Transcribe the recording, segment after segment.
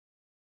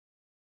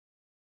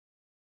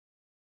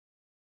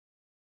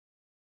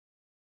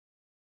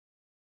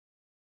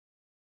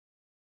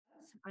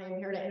I am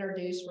here to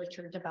introduce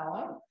Richard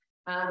DalBello,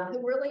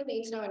 who really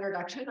needs no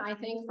introduction, I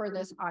think, for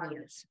this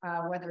audience,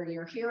 whether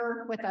you're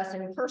here with us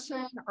in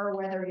person or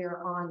whether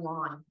you're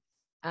online.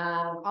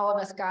 All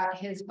of us got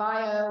his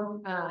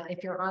bio.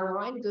 If you're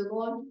online,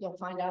 Google him, you'll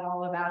find out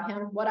all about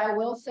him. What I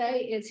will say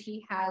is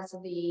he has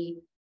the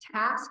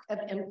task of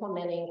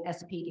implementing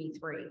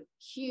SPD3,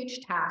 huge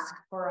task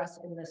for us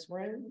in this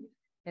room,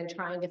 and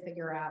trying to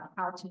figure out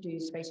how to do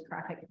space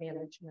traffic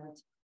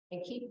management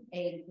and keep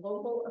a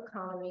global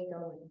economy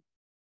going.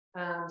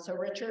 So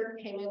Richard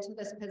came into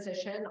this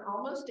position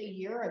almost a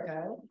year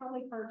ago,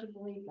 probably hard to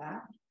believe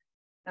that.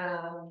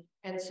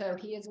 And so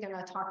he is going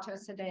to talk to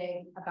us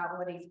today about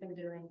what he's been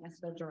doing as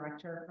the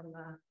director from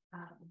the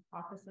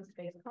Office of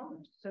Space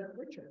Commerce. So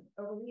Richard,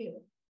 over to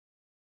you.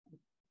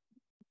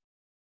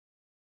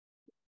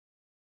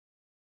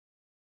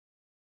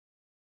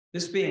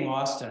 This being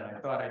Austin, I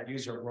thought I'd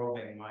use a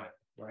roving mic,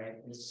 right?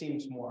 It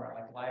seems more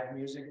like live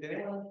music.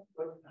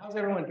 How's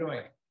everyone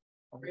doing?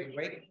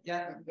 Great.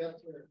 Yeah.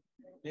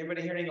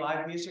 Anybody hear any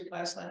live music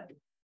last night?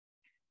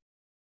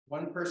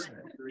 One person.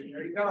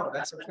 There you go.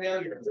 That's a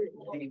failure.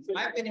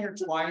 I've been here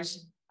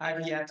twice.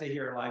 I've yet to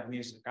hear live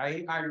music.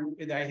 I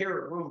hear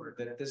a rumor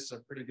that this is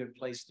a pretty good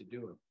place to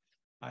do it.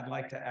 I'd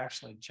like to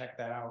actually check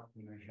that out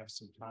when I have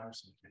some time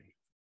someday.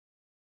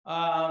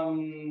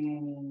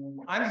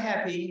 I'm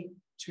happy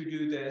to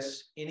do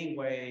this any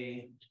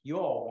way you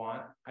all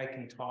want. I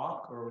can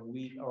talk or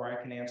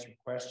I can answer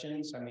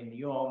questions. I mean,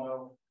 you all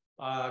know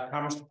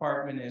Commerce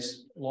Department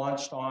is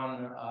launched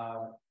on,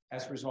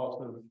 as a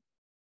result of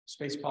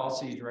Space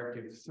Policy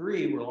Directive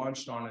 3, we're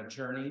launched on a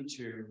journey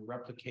to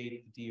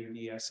replicate the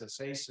DoD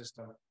SSA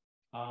system.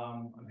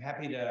 I'm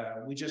happy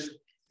to, we just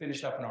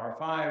finished up an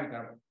RFI. We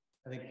got,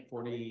 I think,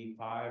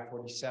 45,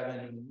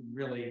 47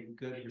 really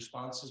good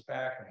responses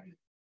back.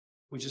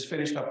 We just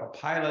finished up a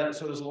pilot.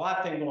 So there's a lot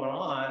of things going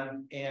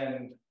on,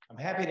 and I'm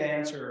happy to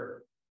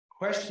answer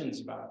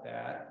questions about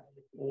that,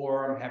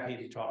 or I'm happy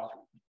to talk.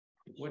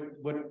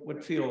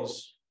 What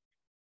feels?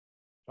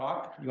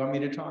 Talk? You want me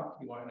to talk?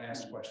 You want to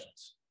ask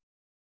questions?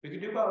 We can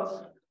do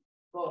both.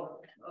 Both.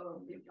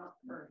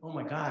 Oh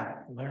my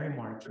God, Larry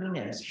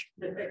Martinez.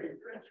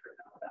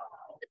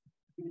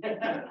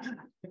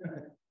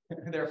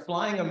 They're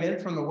flying them in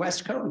from the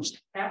West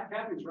Coast.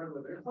 Kathy's right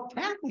over there. Oh,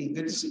 Kathy,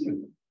 good to see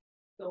you.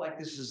 I feel like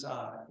this is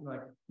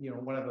like, you know,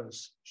 one of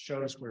those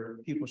shows where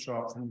people show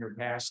up from your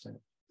past. And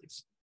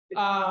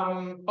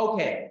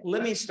okay,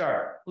 let me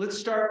start. Let's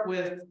start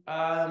with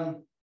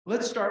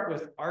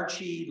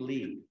Archie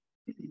Lee.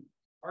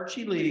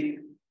 Archie Lee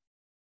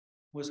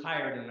was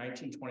hired in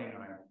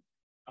 1929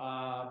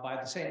 by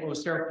the St.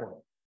 Louis Airport.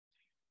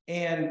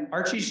 And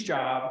Archie's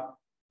job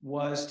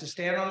was to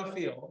stand on the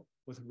field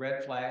with a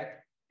red flag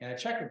and a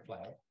checkered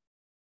flag.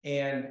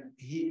 And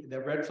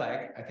the red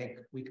flag, I think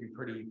we can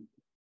pretty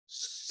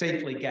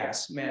safely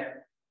guess, meant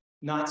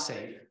not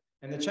safe.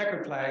 And the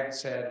checkered flag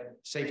said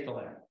safe to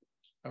land.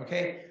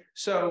 Okay,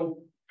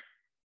 so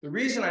the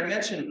reason I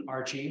mentioned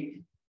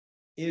Archie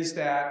is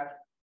that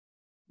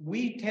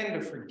we tend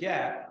to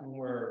forget when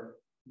we're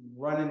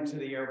running to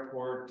the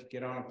airport to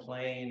get on a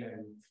plane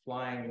and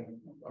flying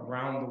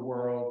around the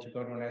world to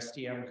go to an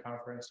STM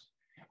conference.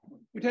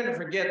 We tend to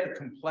forget the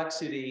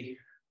complexity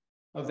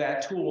of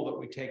that tool that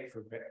we take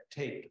for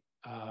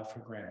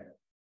granted.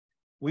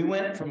 We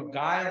went from a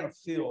guy on a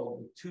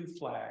field with 2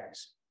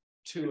 flags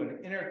to an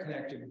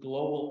interconnected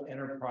global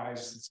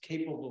enterprise that's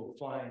capable of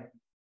flying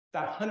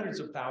hundreds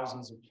of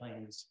thousands of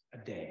planes a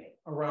day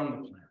around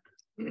the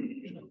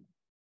planet.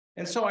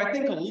 And so I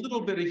think a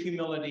little bit of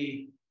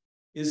humility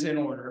is in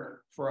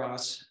order for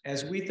us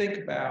as we think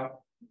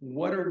about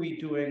what are we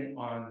doing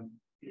on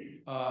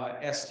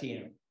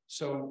STM.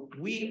 So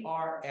we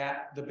are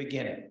at the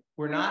beginning.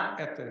 We're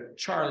not at the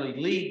Charlie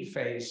lead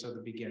phase of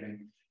the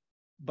beginning,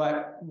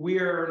 but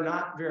we're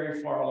not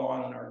very far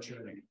along in our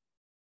journey.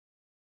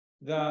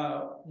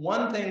 The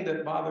one thing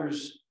that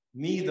bothers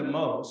me the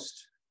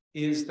most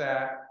is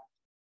that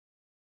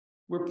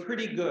we're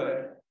pretty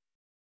good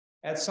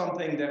at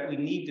something that we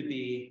need to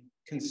be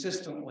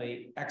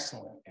consistently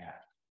excellent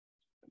at.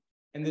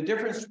 And the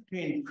difference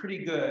between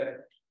pretty good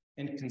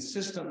and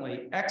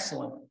consistently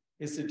excellent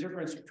is the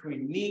difference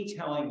between me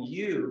telling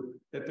you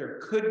that there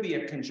could be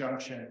a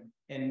conjunction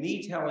and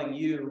me telling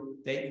you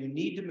that you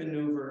need to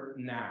maneuver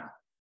now,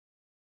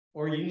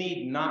 or you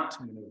need not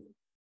to maneuver.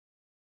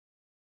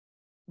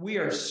 We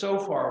are so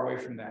far away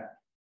from that.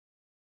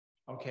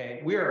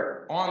 Okay, we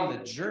are on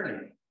the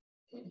journey,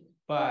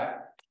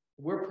 but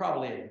we're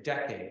probably a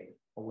decade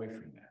away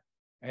from that.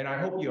 And I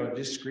hope you'll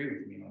disagree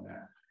with me on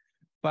that.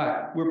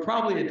 But we're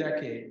probably a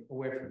decade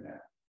away from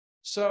that.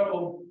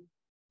 So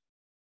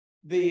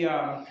the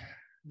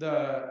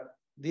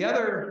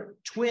other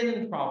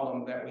twin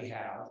problem that we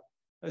have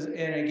is,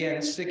 and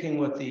again, sticking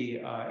with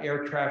the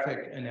air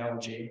traffic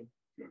analogy,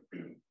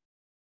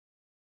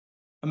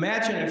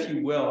 imagine, if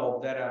you will,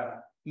 that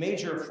a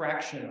major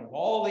fraction of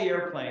all the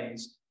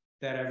airplanes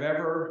that have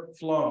ever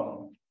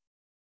flown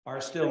are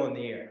still in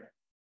the air.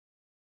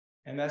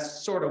 And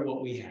that's sort of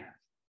what we have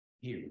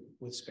here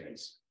with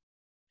space.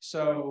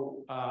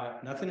 So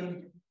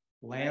nothing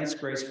lands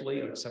gracefully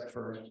except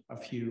for a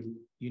few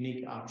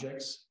unique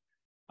objects.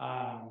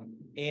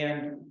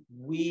 And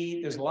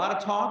there's a lot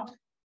of talk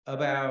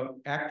about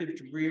active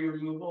debris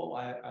removal.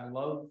 I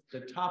love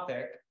the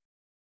topic,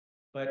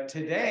 but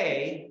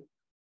today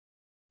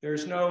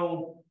there's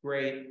no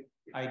great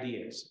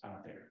ideas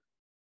out there.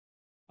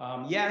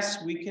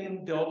 Yes, we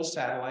can build a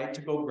satellite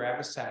to go grab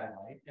a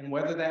satellite, and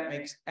whether that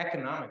makes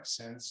economic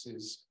sense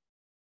is,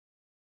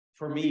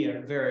 for me, a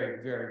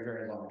very, very,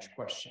 very large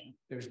question.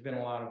 There's been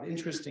a lot of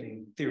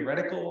interesting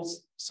theoretical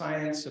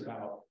science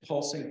about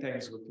pulsing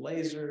things with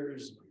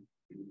lasers,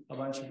 a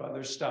bunch of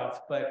other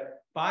stuff,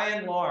 but by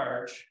and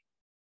large,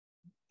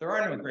 there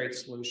are no great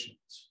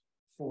solutions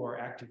for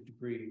active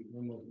debris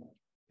removal.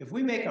 If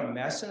we make a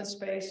mess in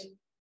space,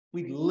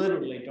 we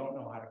literally don't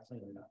know how to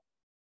clean it up.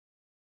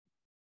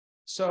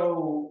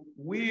 So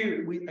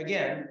we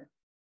again,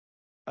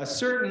 I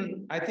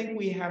think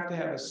we have to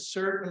have a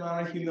certain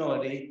amount of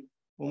humility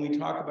when we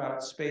talk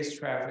about space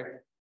traffic,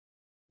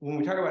 when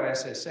we talk about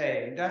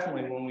SSA, and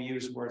definitely when we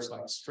use words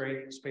like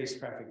straight space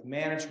traffic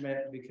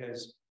management,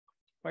 because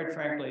quite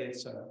frankly,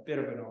 it's a bit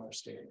of an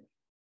overstatement.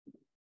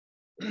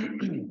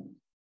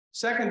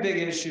 Second big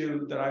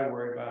issue that I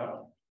worry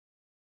about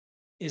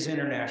is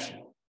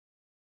international.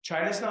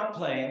 China's not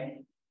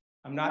playing.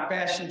 I'm not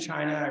bashing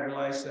China. I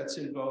realize that's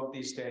in vogue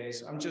these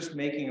days. I'm just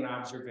making an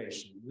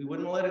observation. We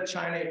wouldn't let a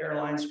China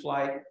Airlines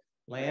flight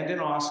land in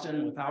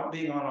Austin without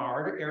being on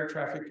our air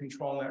traffic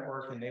control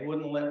network, and they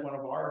wouldn't let one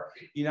of our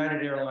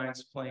United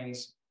Airlines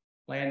planes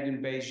land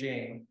in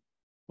Beijing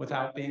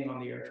without being on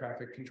the air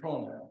traffic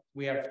control network.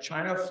 We have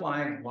China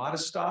flying a lot of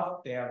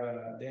stuff. They have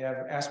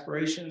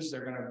aspirations.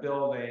 They're going to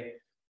build a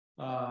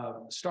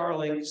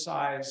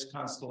Starlink-size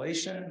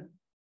constellation.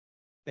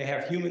 They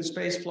have human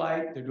space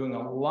flight. They're doing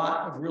a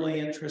lot of really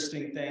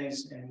interesting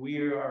things, and we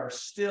are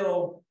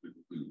still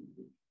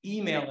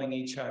emailing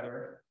each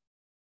other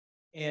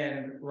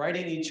and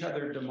writing each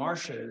other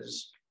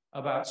démarches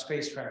about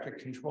space traffic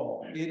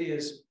control. It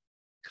is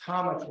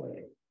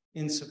comically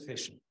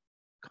insufficient,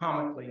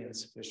 comically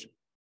insufficient.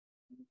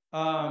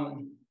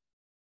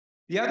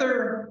 The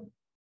other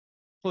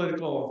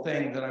political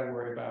thing that I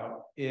worry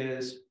about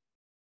is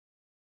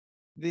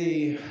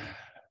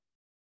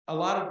a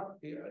lot of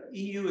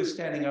EU is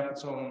standing up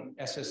its own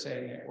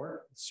SSA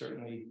network.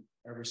 Certainly,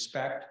 I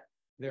respect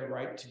their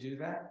right to do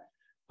that.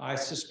 I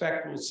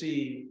suspect we'll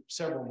see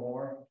several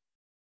more.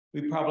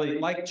 We probably,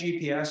 like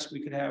GPS,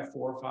 we could have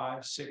 4,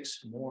 5,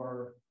 6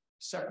 more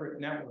separate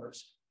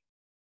networks.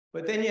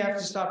 But then you have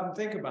to stop and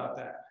think about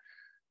that.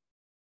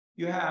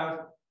 You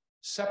have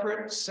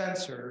separate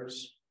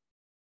sensors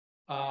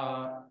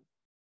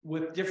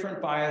with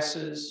different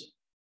biases.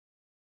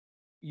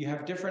 You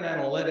have different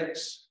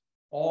analytics,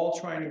 all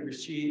trying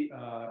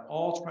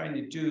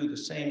to do the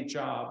same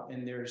job,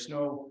 and there's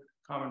no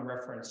common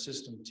reference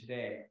system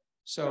today.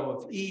 So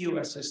if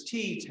EU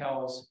SST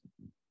tells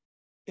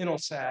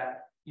Intelsat,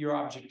 your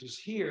object is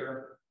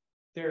here,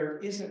 there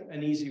isn't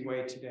an easy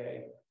way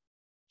today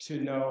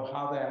to know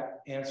how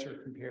that answer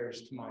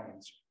compares to my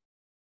answer.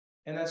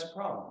 And that's a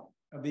problem,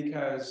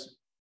 because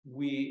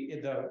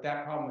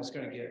that problem is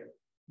going to get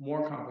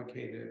more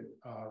complicated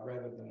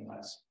rather than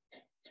less.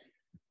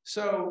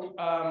 So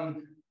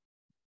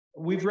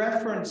we've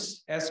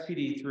referenced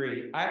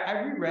SPD3. I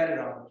reread it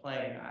on the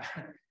plane.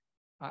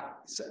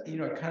 You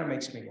know, it kind of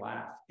makes me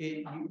laugh.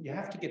 You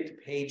have to get to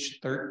page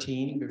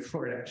 13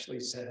 before it actually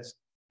says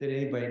that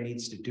anybody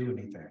needs to do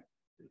anything.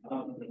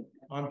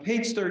 On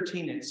page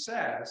 13, it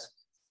says,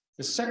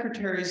 the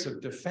Secretaries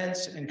of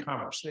Defense and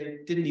Commerce, they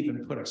didn't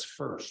even put us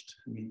first.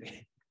 I mean,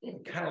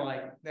 kind of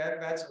like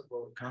that's a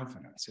vote of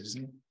confidence,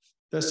 isn't it?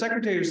 The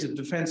Secretaries of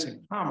Defense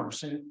and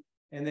Commerce, and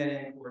then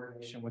in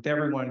coordination with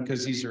everyone,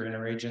 because these are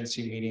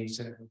interagency meetings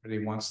and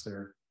everybody wants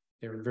their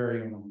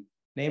very own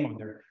name on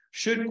there,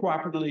 should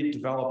cooperatively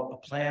develop a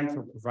plan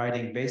for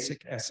providing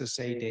basic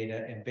SSA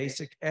data and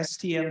basic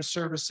STM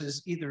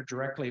services, either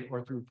directly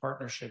or through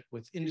partnership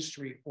with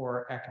industry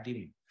or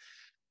academia.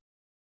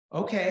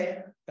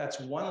 Okay, that's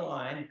one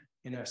line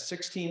in a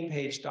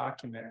 16-page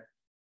document.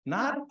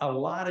 Not a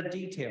lot of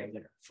detail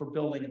there for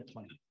building a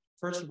plan.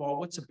 First of all,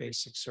 what's a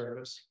basic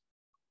service?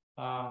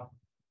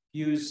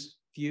 Views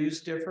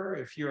differ.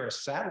 If you're a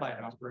satellite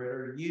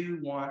operator, you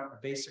want a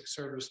basic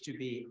service to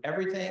be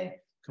everything,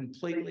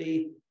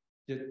 completely,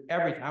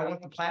 everything. I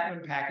want the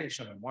platinum package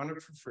and I want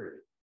it for free.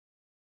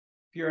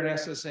 If you're an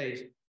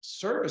SSA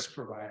service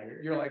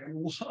provider, you're like,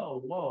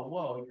 whoa, whoa,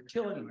 whoa, you're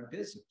killing my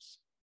business,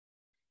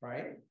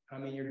 right? I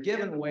mean, you're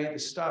giving away the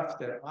stuff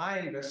that I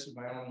invested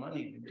my own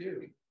money to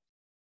do.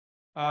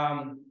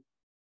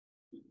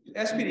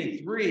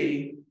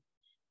 SPD3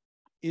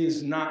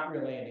 is not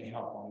really any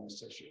help on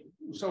this issue.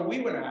 So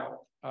we went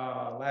out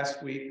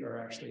last week, or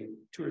actually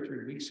 2 or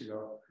 3 weeks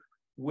ago,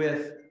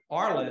 with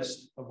our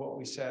list of what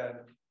we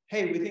said,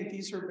 hey, we think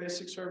these are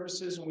basic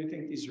services and we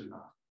think these are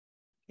not.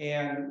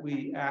 And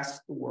we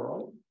asked the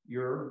world,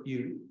 what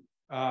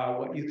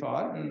you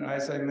thought. And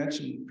as I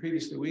mentioned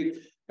previously,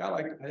 we got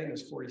like, I think it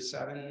was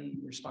 47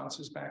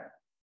 responses back.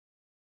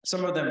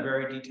 Some of them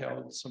very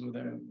detailed, some of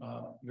them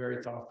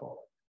very thoughtful.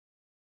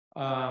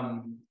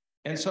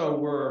 And so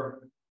we're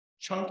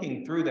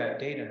chunking through that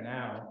data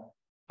now,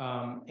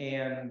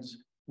 and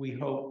we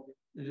hope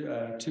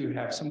to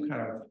have some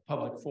kind of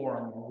public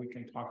forum where we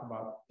can talk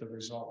about the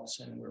results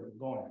and where we're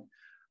going.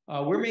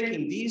 We're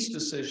making these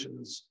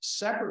decisions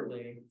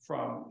separately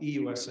from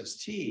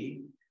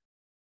EUSST,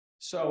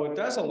 so it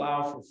does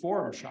allow for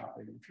forum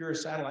shopping. If you're a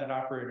satellite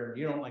operator and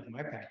you don't like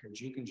my package,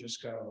 you can just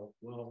go,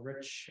 well,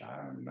 Rich,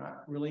 I'm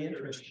not really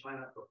interested. Sign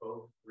up for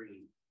both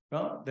free.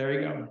 Well, there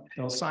you go.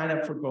 They'll sign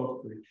up for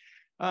both free.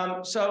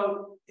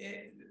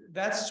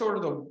 That's sort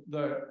of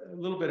the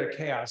little bit of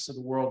chaos of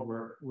the world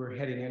we're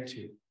heading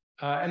into.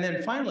 And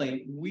then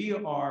finally, we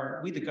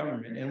the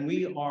government, and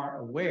we are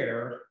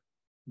aware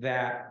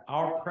that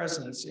our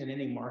presence in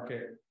any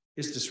market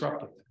is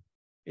disruptive.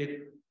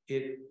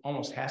 It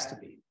almost has to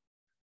be.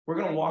 We're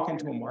going to walk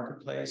into a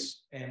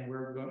marketplace and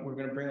we're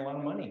going to bring a lot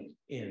of money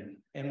in,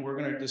 and we're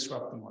going to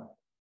disrupt the market.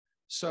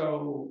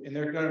 So, and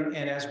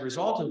as a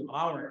result of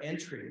our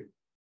entry,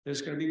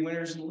 there's going to be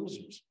winners and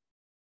losers.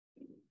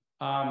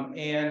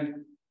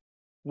 And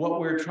what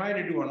we're trying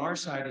to do on our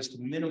side is to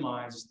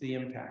minimize the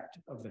impact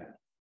of that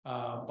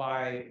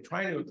by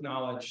trying to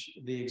acknowledge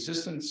the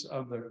existence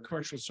of the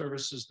commercial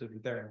services that are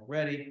there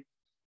already,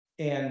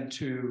 and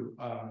to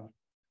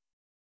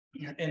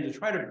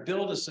try to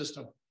build a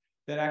system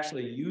that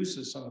actually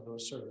uses some of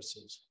those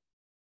services.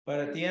 But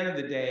at the end of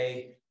the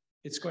day,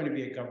 it's going to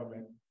be a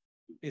government.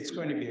 It's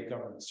going to be a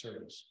government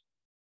service.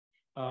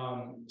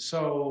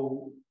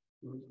 So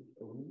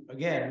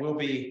again, we'll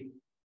be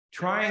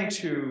trying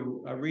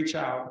to reach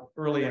out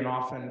early and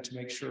often to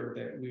make sure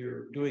that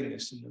we're doing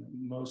this in the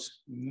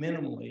most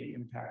minimally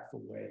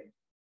impactful way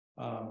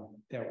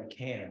that we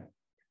can.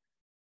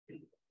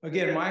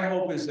 Again, my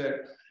hope is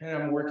that, and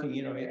I'm working,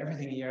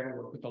 everything you ever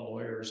work with the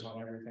lawyers on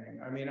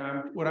everything. I mean,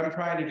 what I'm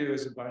trying to do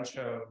is a bunch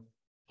of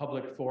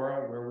public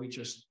fora where we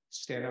just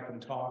stand up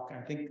and talk.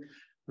 I think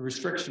the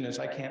restriction is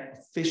I can't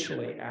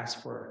officially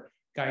ask for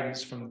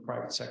guidance from the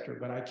private sector,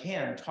 but I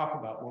can talk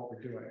about what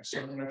we're doing. So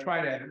we're going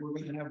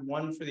to have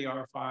one for the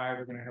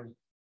R5.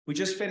 We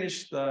just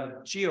finished the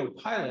GEO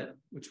pilot,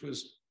 which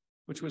was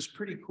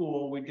pretty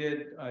cool. We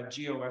did a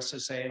GEO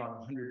SSA on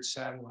 100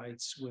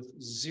 satellites with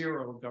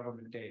 0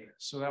 government data.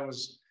 So that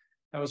was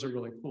a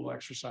really cool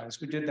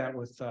exercise. We did that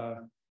with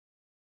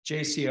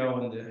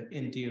JCO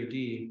in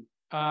DoD.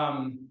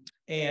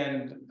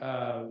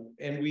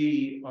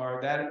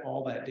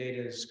 All that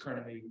data is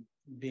currently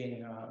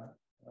being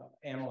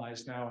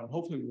analyzed now, and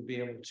hopefully we'll be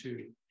able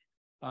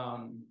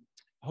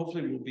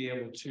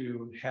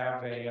to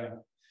have a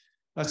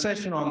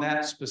session on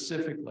that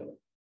specifically.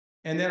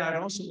 And then I'd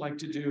also like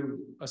to do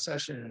a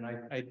session, and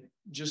I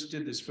just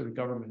did this for the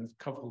government a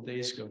couple of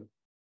days ago,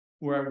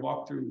 where I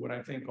walked through what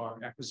I think our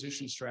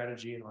acquisition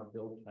strategy and our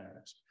build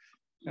plans.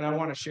 And I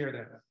want to share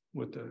that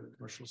with the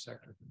commercial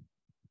sector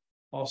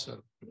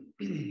also.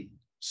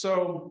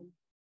 So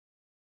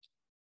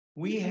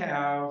we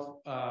have,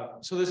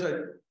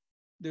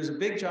 there's a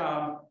big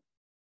job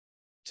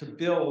to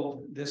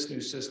build this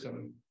new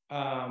system.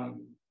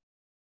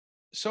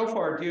 So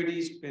far,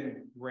 DoD's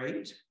been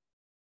great.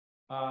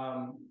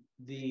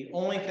 The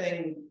only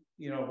thing,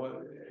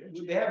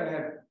 they haven't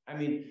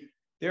had,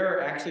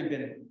 they're actually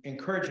been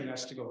encouraging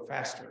us to go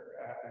faster.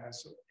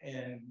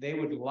 And they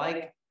would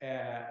like,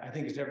 I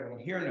think as everyone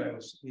here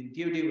knows, the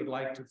DoD would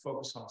like to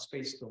focus on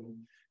space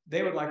domain.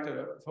 They would like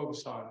to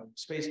focus on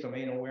space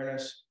domain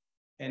awareness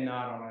and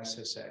not on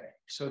SSA.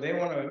 So they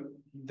want to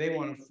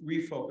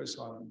refocus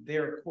on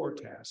their core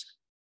task,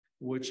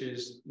 which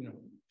is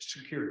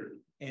security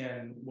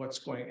and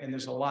and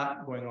there's a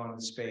lot going on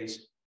in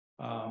space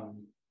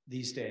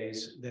these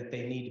days that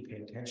they need to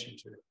pay attention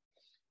to.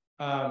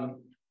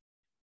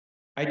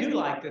 I do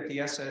like that the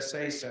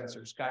SSA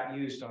sensors got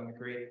used on the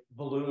great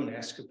balloon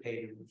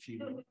escapade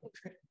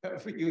a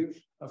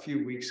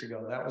few weeks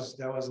ago. That was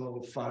a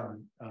little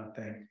fun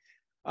thing.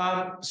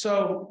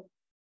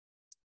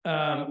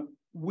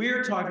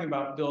 We're talking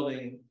about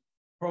building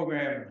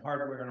program and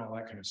hardware and all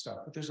that kind of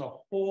stuff, but there's a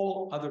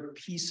whole other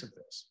piece of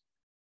this,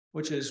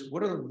 which is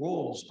what are the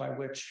rules by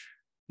which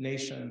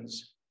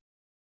nations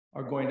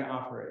are going to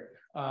operate?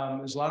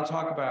 There's a lot of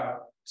talk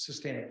about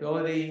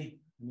sustainability.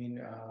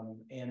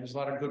 And there's a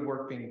lot of good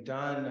work being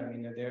done.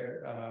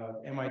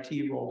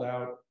 MIT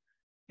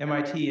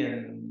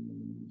and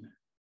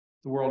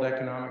the World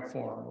Economic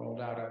Forum rolled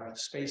out a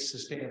space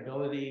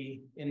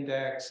sustainability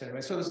index.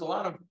 And so there's a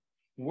lot of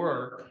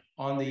work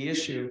on the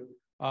issue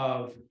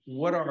of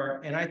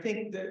and I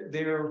think that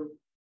there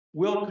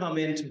will come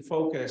into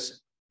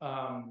focus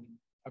a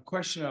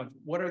question of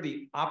what are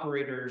the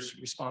operators'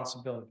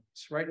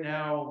 responsibilities. Right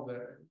now,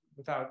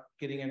 without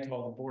getting into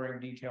all the boring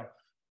detail,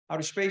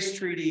 Outer Space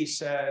Treaty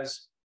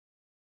says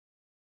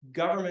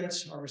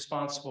governments are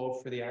responsible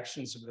for the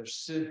actions of their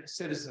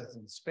citizens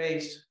in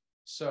space.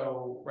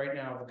 So right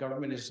now, the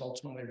government is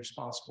ultimately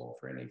responsible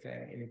for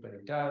anything anybody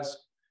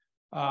does.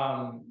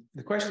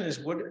 The question is,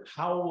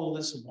 how will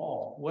this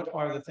evolve? What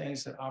are the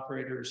things that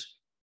operators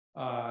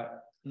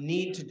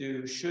need to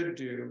do, should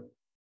do,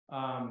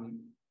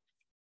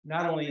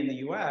 not only in the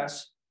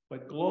US,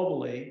 but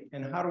globally,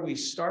 and how do we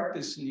start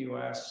this in the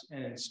US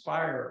and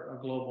inspire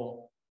a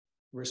global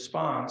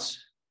response?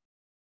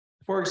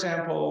 For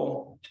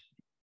example,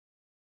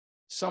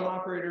 some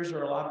operators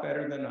are a lot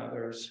better than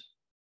others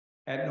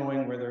at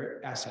knowing where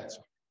their assets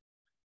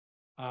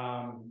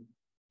are.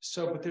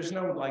 But there's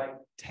no like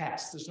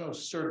test, there's no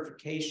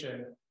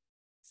certification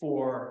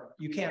for,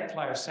 you can't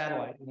fly a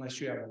satellite unless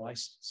you have a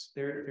license.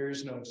 There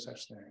is no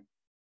such thing.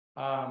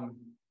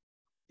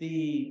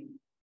 The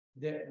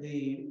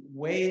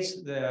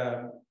ways,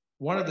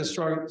 one of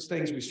the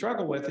things we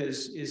struggle with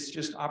is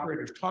just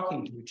operators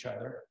talking to each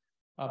other.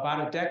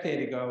 About a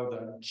decade ago,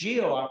 the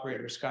GEO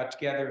operators got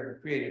together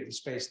and created the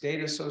Space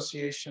Data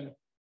Association.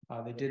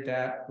 They did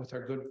that with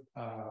our good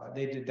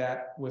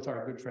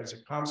friends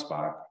at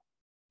ComSpot.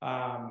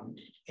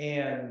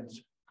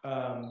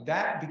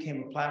 That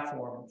became a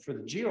platform for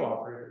the GEO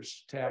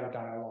operators to have a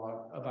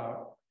dialogue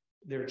about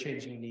their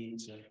changing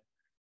needs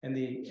and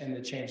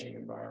the changing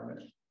environment,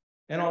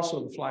 and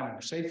also to fly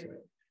more safely.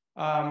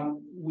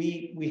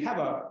 We have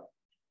a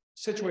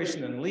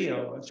situation in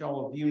LEO, which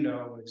all of you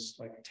know is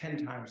like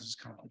 10 times as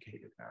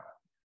complicated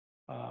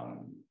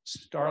now.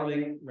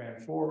 Starlink ran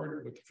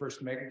forward with the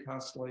first mega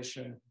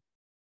constellation.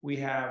 We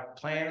have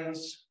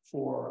plans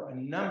for a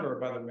number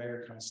of other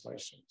mega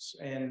constellations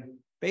and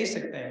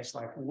basic things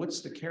like what's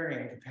the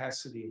carrying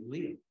capacity of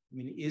LEO? I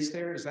mean, is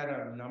that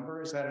a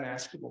number? Is that an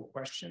askable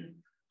question?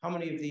 How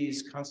many of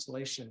these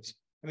constellations?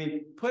 I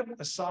mean, put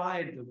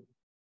aside the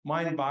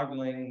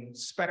mind-boggling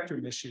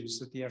spectrum issues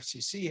that the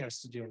FCC has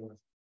to deal with.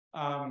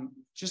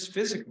 Just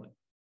physically,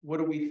 what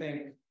do we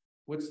think?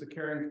 What's the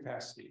carrying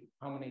capacity?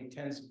 How many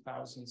tens of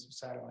thousands of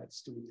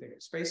satellites do we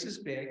think? Space is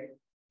big,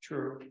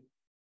 true,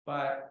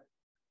 but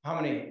how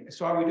many?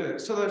 So how do we do it?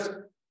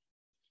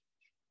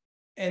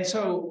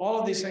 So all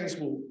of these things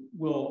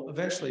will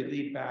eventually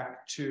lead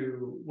back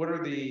to what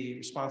are the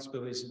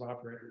responsibilities of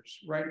operators?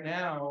 Right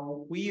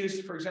now, we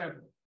use, for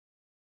example,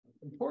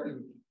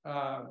 important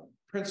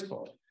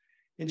principle.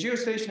 In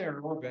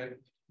geostationary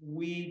orbit,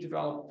 we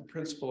developed the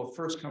principle of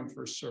first come,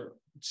 first serve.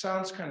 It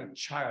sounds kind of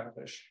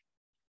childish,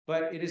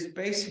 but it is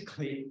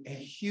basically a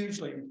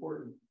hugely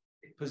important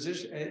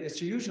position.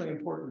 It's a hugely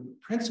important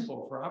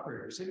principle for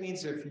operators. It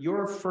means if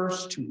you're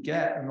first to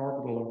get an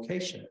orbital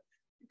location,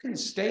 you can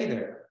stay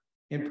there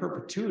in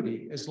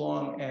perpetuity as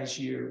long as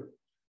you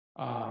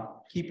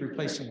keep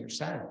replacing your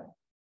satellite.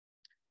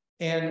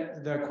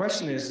 And the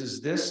question is, does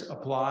this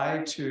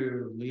apply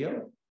to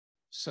LEO?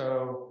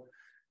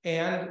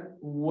 And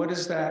what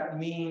does that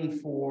mean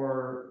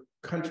for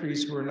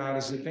countries who are not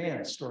as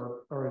advanced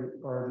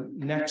or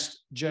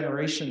next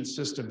generation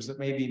systems that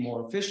may be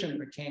more efficient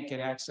but can't get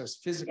access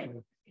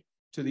physically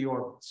to the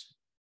orbits?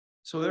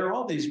 So there are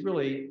all these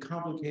really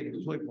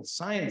complicated political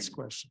science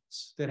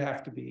questions that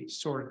have to be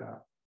sorted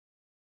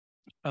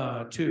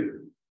out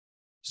too.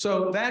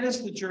 So that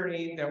is the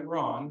journey that we're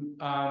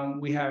on.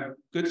 We have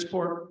good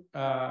support.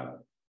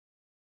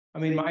 I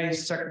mean, my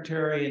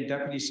secretary and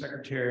deputy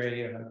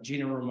secretary,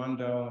 Gina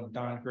Raimondo and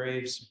Don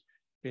Graves,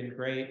 been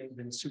great,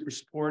 been super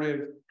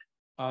supportive.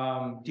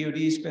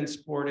 DOD's been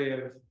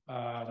supportive.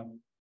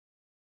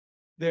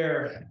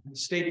 Their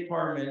State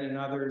Department and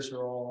others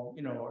are all,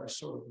 are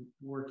sort of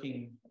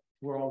working,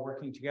 we're all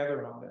working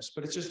together on this,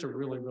 but it's just a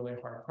really, really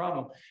hard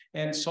problem.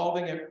 And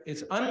solving it,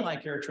 it's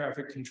unlike air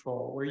traffic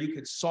control, where you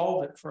could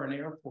solve it for an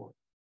airport,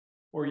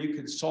 or you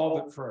could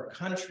solve it for a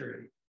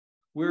country.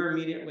 We're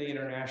immediately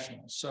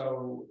international.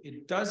 So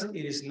it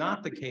is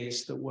not the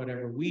case that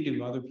whatever we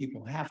do, other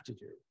people have to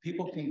do.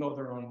 People can go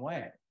their own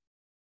way.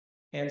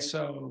 And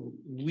so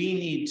we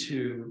need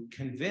to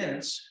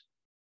convince,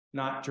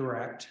 not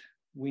direct.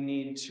 We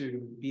need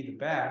to be the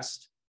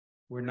best.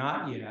 We're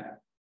not yet.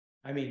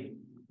 I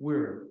mean,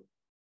 we're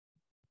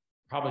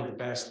probably the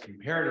best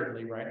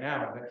comparatively right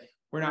now, but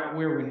we're not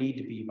where we need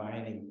to be by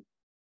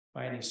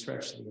any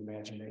stretch of the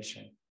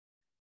imagination.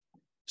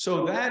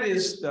 So that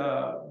is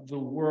the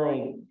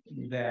world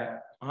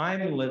that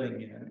I'm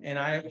living in. And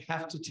I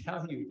have to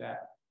tell you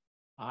that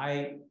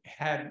I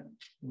had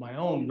my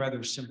own rather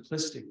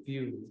simplistic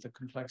view of the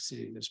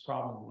complexity of this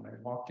problem when I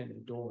walked in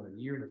the door a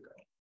year ago.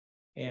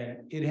 And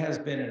it has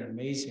been an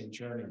amazing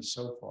journey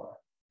so far.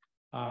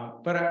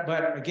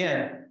 But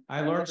again, I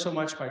learned so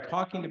much by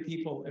talking to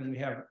people, and we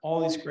have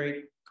all these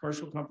great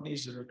commercial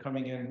companies that are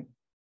coming in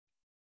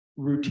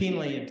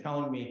routinely and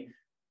telling me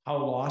how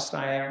lost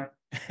I am.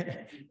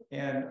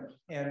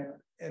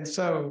 and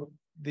so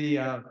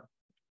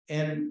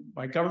and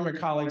my government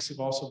colleagues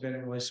have also been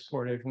really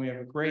supportive. We have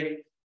a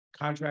great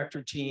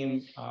contractor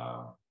team.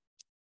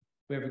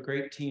 We have a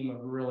great team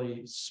of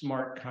really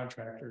smart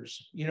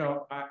contractors.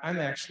 I'm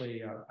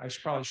actually,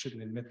 probably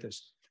shouldn't admit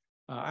this.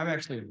 I'm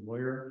actually a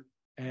lawyer,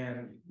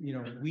 and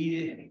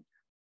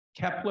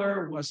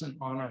Kepler wasn't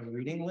on our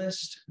reading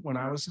list when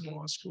I was in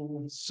law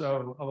school.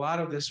 So a lot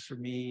of this for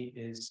me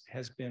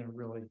has been a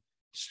really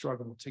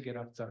struggle to get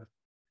up the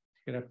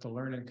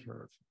learning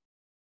curve.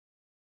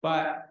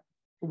 But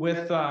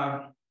with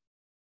the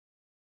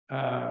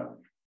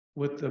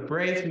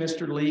brave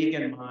Mr. League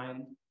in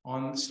mind,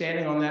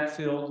 standing on that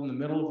field in the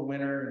middle of the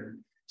winter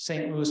in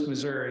St. Louis,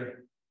 Missouri,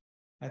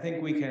 I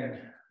think we can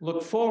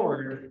look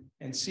forward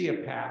and see a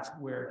path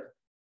where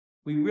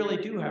we really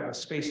do have a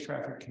space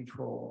traffic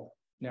control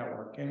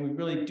network, and we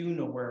really do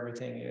know where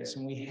everything is,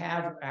 and we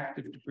have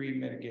active debris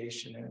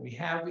mitigation, and we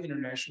have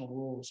international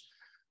rules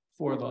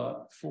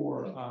for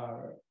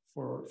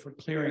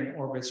clearing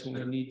orbits when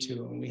we need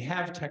to, and we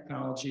have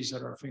technologies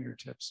at our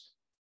fingertips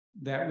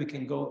that we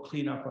can go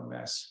clean up a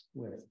mess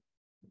with.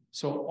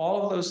 So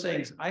all of those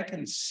things I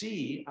can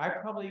see.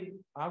 I'm probably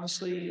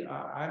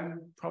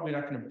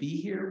not going to be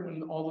here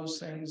when all those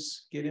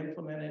things get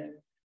implemented.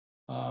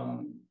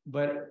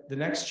 But the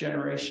next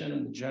generation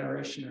and the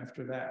generation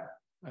after that,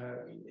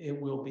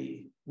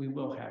 we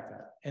will have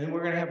that. And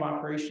we're going to have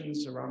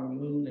operations around the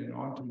moon and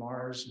onto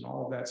Mars and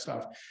all of that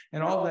stuff.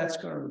 And all of that's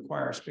going to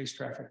require space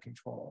traffic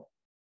control.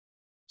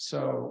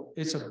 So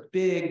it's a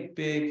big,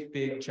 big,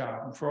 big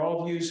job. And for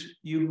all of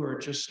you who are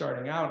just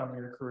starting out on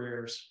your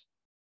careers,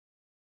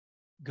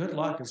 good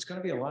luck. It's going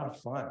to be a lot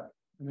of fun.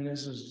 I mean,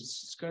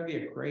 it's going to be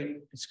a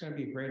great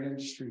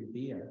industry to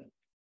be in.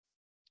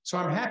 So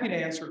I'm happy to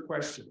answer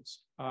questions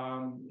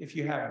if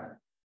you have them.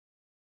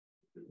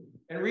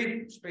 And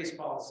read Space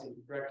Policy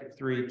Directive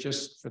 3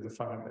 just for the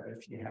fun of it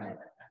if you have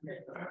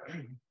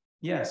it.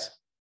 Yes.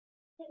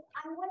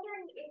 I'm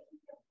wondering if you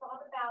have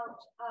thought about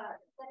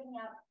setting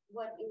up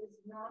what is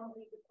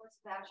normally the course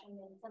of action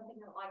in something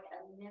like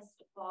a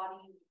NIST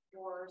body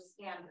for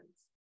standards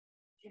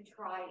to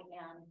try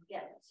and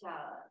get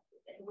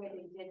the way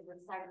they did with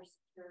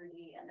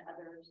cybersecurity and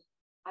others,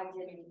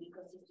 identity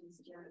ecosystem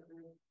steering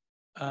group.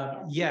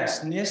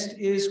 Yes, NIST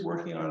is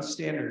working on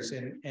standards,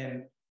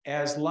 and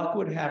as luck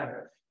would have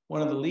it,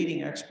 one of the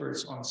leading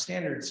experts on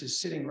standards is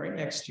sitting right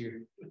next to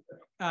you.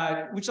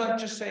 Would you like to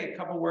just say a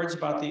couple words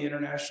about the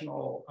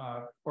international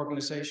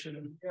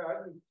organization? Yeah,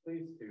 I'd be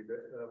pleased to.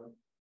 But,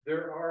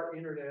 there are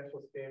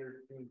international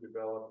standards being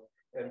developed,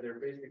 and they're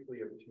basically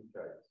of two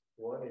types.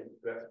 One is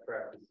best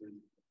practices,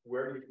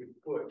 where you could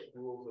put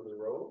rules of the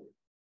road.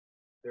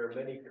 There are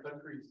many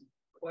countries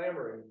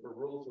clamoring for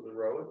rules of the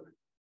road.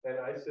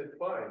 And I said,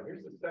 fine,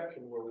 here's a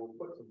section where we'll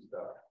put some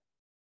stuff.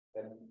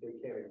 And they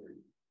can't agree.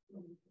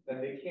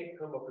 And they can't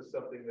come up with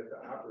something that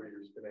the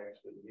operators can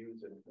actually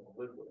use and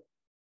live with.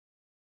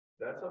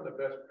 That's on the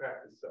best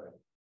practice side.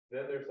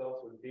 Then there's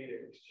also data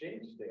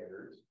exchange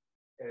standards.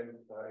 And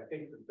I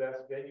think the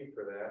best venue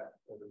for that,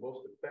 or the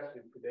most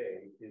effective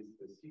today, is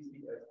the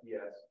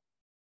CCSDS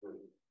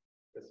group.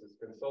 This is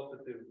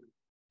consultative,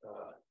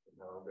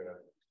 now I'm going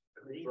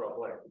to draw a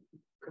blank,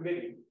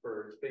 Committee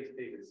for Space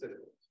Data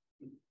Systems.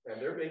 And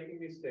they're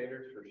making these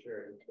standards for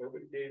sharing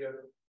orbit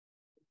data,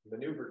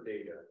 maneuver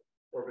data,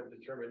 orbit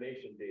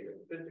determination data,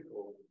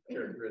 physical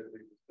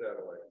characteristics of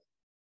satellites,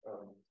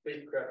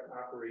 spacecraft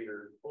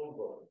operator phone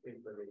book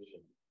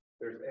information.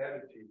 There's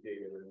attitude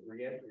data, there's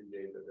re-entry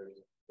data, there's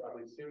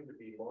probably soon to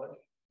be launch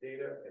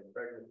data and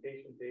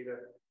fragmentation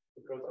data.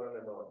 It goes on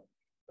and on.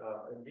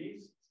 And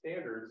these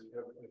standards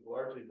have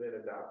largely been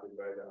adopted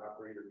by the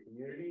operator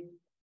community,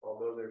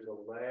 although there's a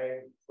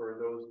lag for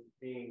those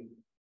being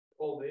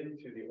pulled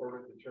into the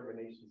orbit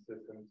determination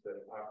systems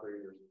that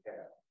operators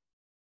have.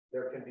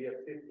 There can be a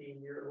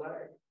 15-year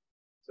lag.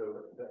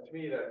 So that, to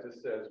me, that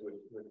just says with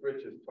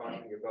Rich is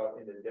talking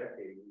about in a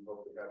decade, we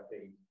hope to have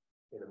things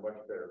in a much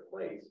better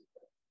place.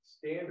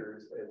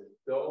 Standards, as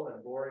dull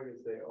and boring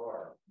as they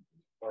are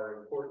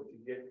important to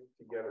get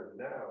together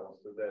now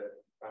so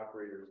that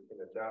operators can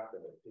adopt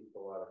them. It takes a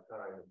lot of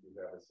time if you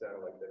have a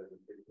satellite that is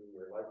a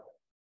 15-year lifetime.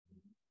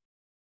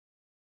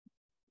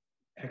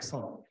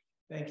 Excellent.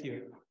 Thank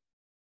you.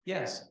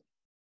 Yes.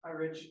 Hi,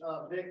 Rich.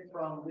 Vic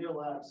from Leo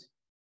Labs.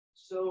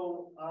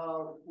 So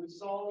we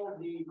saw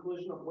the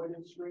collision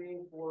avoidance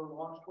screening for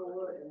launch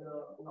COLA in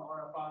the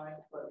RFI,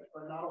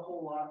 but not a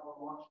whole lot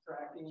on launch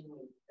tracking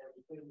and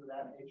things of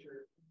that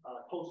nature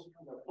post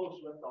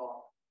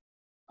liftoff.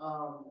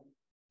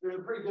 There's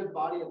a pretty good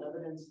body of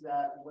evidence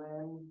that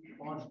when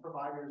launch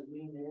providers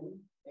lean in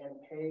and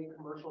pay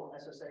commercial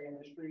SSA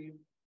industry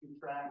to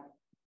track,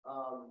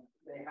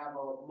 they have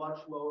a much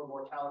lower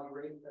mortality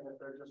rate than if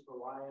they're just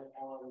reliant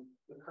on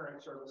the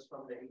current service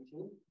from the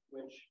 18th,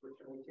 which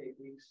only take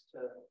weeks to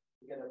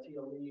get a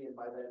TLE, and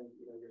by then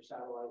your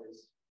satellite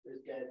is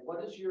dead.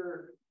 What is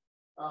your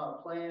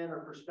plan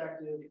or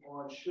perspective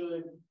on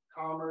should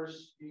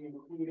commerce be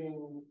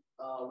including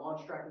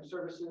launch tracking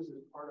services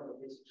as part of a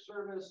basic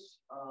service,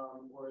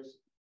 or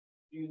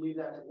do you leave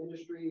that to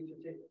industry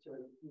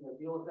to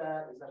deal with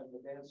that? Is that an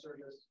advanced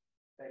service?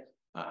 Thanks.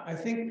 I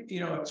think,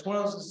 it's one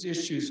of those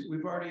issues.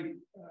 We've already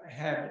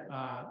had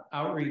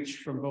outreach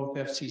from both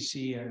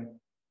FCC and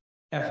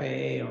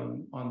FAA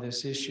on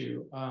this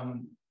issue.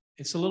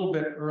 It's a little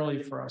bit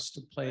early for us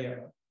to play a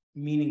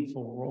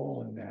meaningful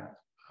role in that.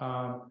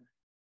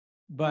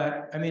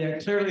 But I mean,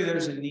 clearly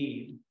there's a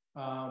need.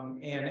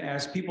 And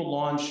as people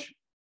launch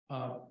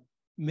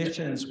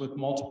missions with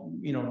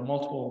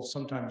multiple,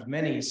 sometimes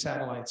many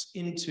satellites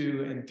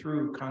into and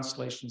through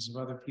constellations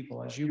of other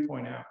people, as you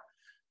point out,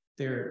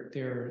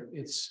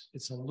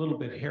 it's a little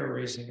bit hair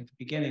raising at the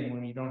beginning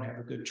when you don't have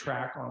a good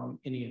track on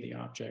any of the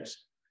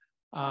objects.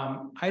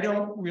 I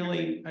don't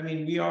really, I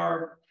mean,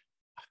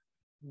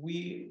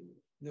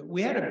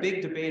 we had a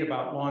big debate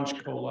about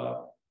Launch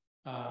Cola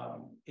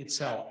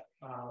itself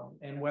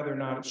and whether or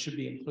not it should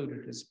be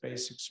included as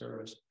basic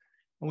service.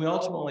 And we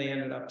ultimately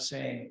ended up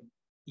saying,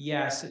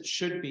 yes, it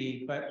should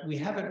be, but we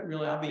haven't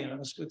really, I'll be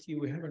honest with you,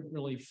 we haven't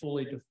really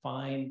fully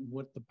defined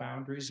what the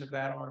boundaries of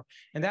that are.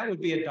 And that would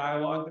be a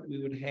dialogue that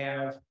we would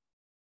have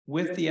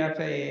with the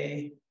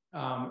FAA.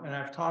 And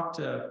I've talked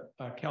to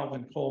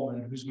Kelvin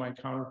Coleman, who's my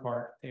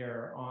counterpart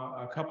there,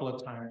 a couple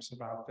of times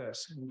about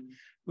this. And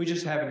we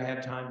just haven't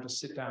had time to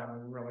sit down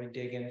and really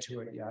dig into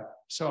it yet.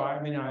 So, I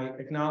mean, I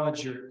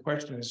acknowledge your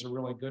question is a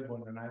really good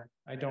one, and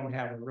I don't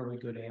have a really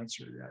good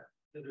answer yet.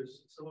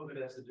 There's some of it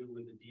has to do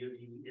with the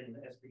DoD in the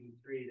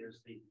SPD3. There's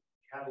the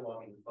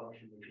cataloging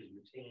function, which is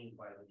retained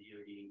by the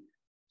DoD.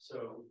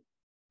 So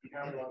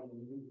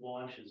cataloging new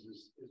launches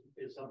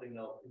is something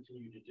they'll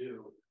continue to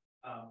do.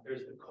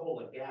 There's the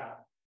COLA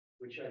gap,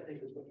 which I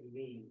think is what you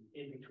mean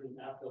in between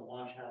after the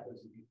launch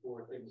happens and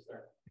before things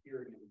start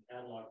appearing in the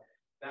catalog.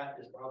 That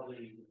is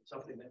probably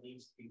something that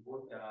needs to be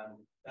worked on.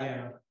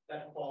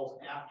 That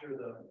falls after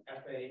the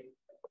FAA,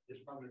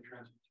 Department of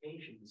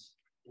Transportation's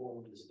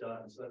role is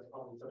done. So that's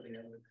probably something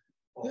that would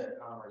fall to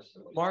Commerce.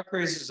 Mark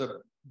raises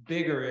a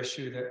bigger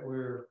issue that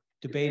we're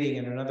debating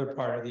in another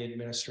part of the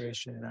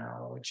administration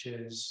now, which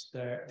is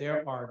that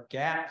there are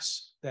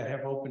gaps that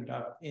have opened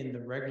up in the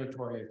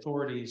regulatory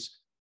authorities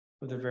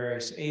of the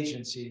various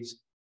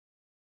agencies.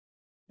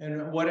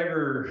 And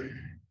whatever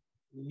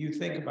you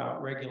think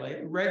about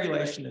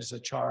regulation is a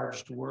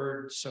charged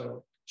word.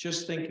 So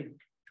just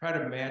try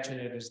to imagine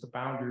it as the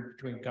boundary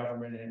between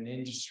government and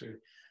industry.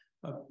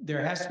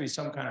 There has to be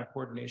some kind of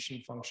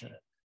coordination function.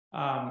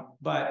 For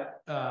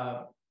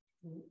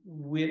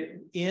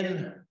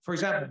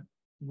example,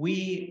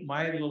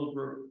 my little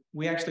group,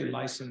 we actually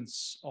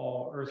license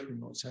all Earth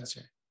remote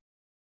sensing.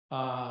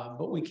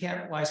 But we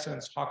can't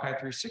license Hawkeye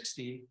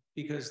 360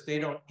 because they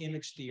don't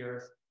image the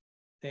Earth.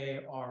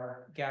 They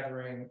are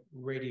gathering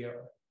radio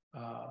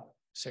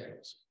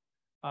signals.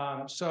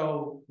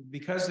 So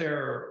because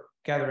they're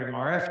gathering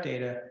RF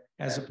data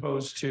as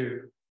opposed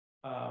to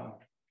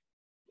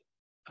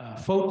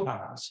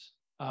photons,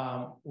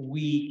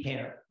 we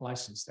can't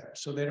license that.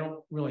 So they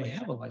don't really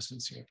have a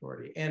licensing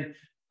authority. And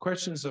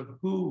questions of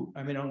who,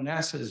 I mean,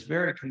 NASA is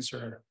very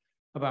concerned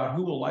about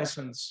who will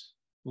license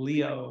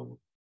LEO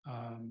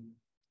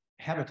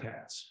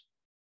habitats.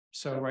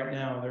 So right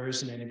now there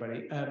isn't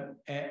anybody.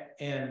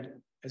 And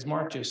as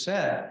Mark just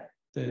said,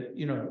 the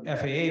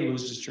FAA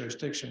loses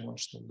jurisdiction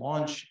once the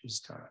launch is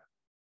done.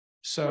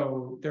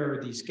 So there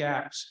are these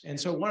gaps. And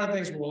so one of the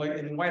things in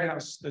the White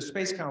House, the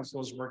Space Council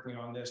is working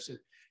on this.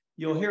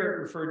 You'll hear it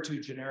referred to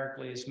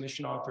generically as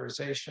mission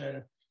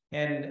authorization.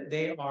 And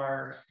they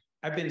are,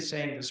 I've been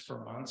saying this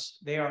for months,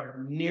 they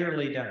are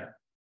nearly done.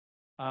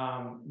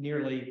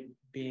 Nearly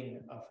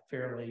being a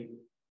fairly,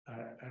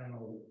 I don't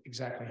know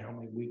exactly how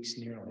many weeks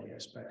nearly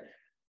is, but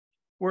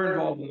we're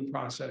involved in the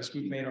process.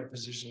 We've made our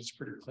positions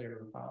pretty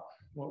clear about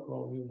what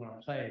role we want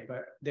to play,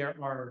 but there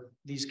are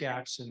these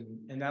gaps,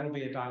 and that'll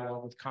be a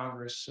dialogue with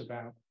Congress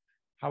about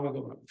how we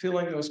go about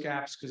filling those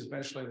gaps, because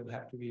eventually there'll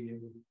have to be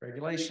new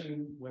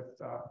regulation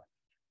with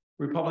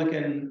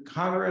Republican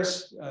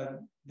Congress.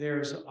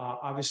 There's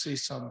obviously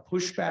some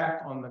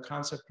pushback on the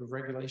concept of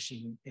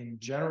regulation in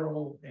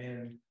general,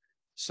 and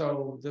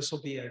so this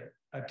will be a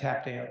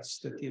tap dance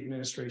that the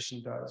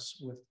administration does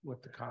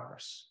with the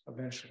Congress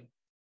eventually.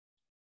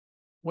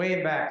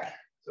 Way back.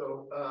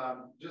 So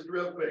just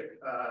real quick,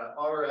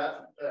 RF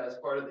as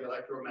part of the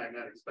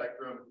electromagnetic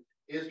spectrum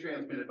is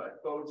transmitted by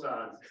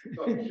photons.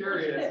 So I'm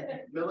curious,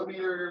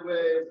 millimeter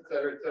waves,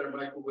 et cetera,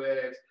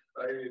 microwaves,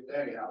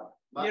 anyhow.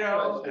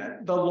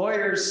 The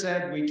lawyers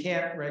said we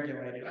can't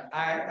regulate it.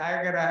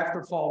 I'm gonna have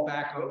to fall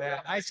back on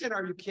that. I said,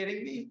 are you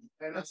kidding me?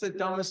 And that's the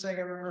dumbest thing I've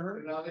ever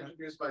heard. And I'll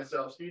introduce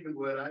myself, Stephen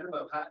Wood. I'm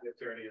a patent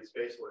attorney and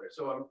space lawyer.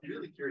 So I'm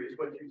really curious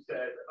what you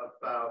said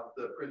about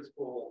the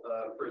principle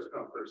of first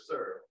come, first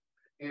serve.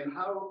 And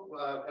how,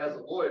 as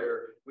a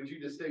lawyer, would you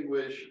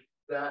distinguish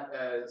that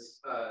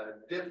as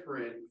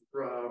different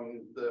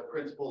from the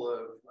principle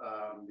of,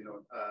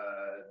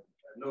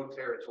 no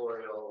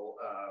territorial,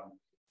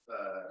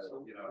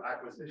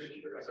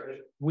 acquisition?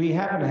 We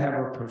happen to have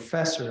a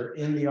professor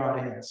in the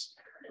audience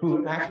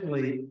who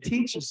actually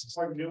teaches us.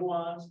 More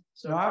nuance.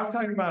 So I'm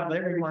talking about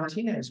Larry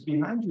Martinez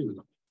behind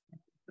you.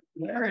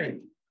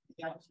 Larry.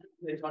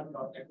 They talk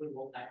about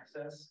equitable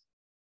access.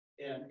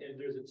 And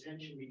there's a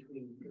tension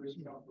between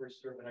first come,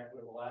 first serve and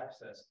equitable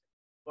access.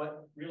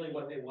 But really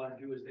what they want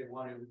to do is they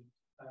want to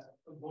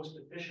most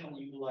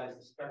efficiently utilize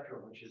the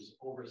spectrum, which is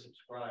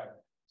oversubscribed.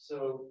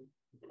 So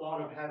the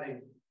thought of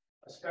having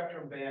a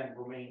spectrum band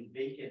remain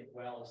vacant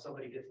while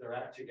somebody gets their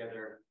act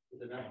together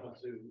with the national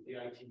to the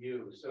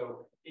ITU.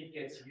 So it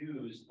gets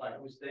used by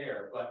who's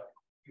there, but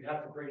you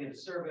have to bring into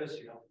service,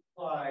 you have to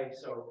fly.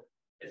 So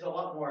it's a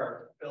lot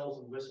more bells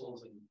and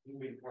whistles and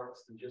moving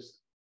parts than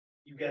just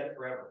you get it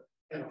forever.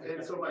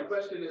 And so my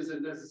question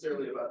isn't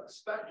necessarily about the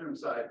spectrum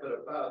side, but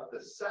about the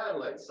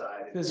satellite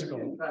side. Physical.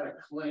 You can kind of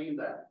claim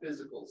that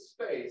physical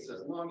space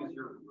as long as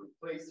you're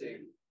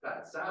replacing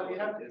that satellite. You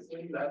have to, Is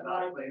when you that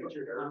not put claim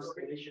your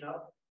constellation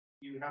up,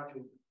 you have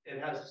to,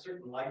 it has a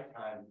certain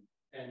lifetime.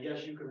 And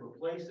yes, you can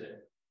replace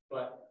it,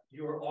 but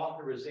your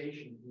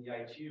authorization from the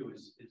ITU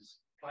is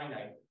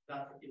finite,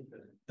 not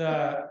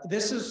infinite.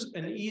 This is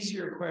an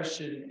easier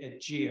question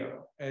at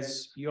GEO.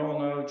 As you all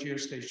know,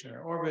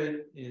 geostationary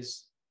orbit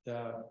is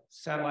the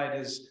satellite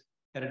is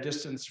at a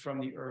distance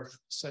from the Earth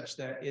such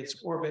that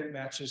its orbit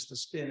matches the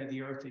spin of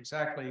the Earth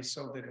exactly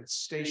so that it's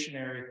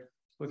stationary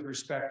with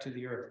respect to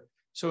the Earth.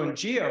 So in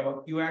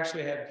GEO, you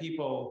actually had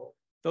people,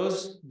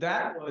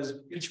 that was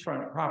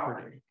beachfront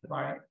property,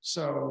 right?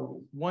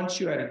 So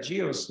once you had a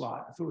GEO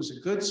slot, if it was a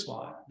good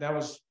slot,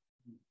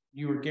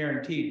 you were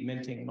guaranteed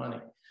minting money.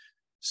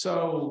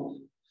 So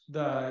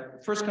the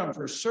first come,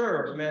 first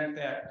serve meant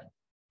that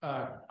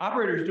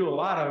operators do a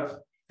lot of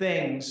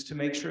things to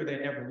make sure they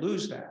never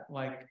lose that.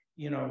 Like,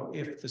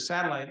 if the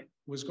satellite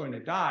was going to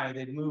die,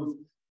 they'd move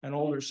an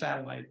older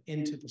satellite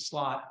into the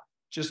slot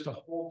just to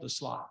hold the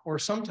slot. Or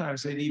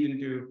sometimes they'd even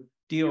do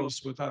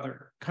deals with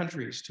other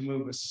countries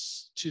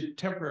to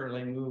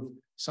temporarily move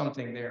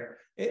something there.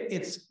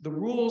 It's the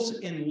rules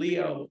in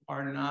LEO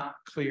are not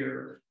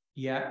clear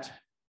yet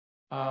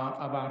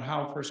about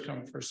how first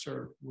come, first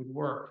serve would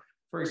work.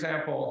 For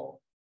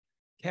example,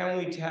 can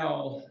we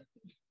tell,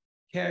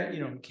 can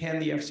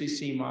the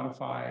FCC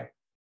modify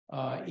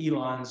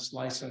Elon's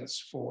license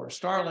for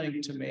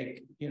Starlink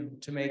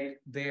to make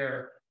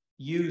their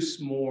use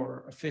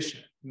more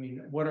efficient? I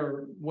mean,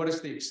 what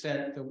is the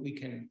extent that we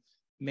can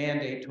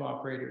mandate to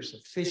operators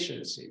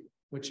efficiency,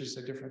 which is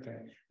a different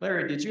thing.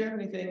 Larry, did you have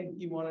anything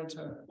you wanted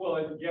to?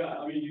 Well, yeah,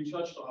 I mean, you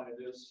touched on it.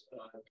 Is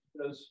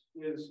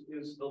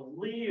the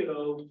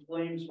LEO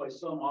claims by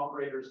some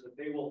operators that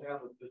they will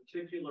have a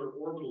particular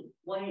orbital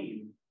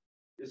plane?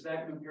 Is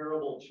that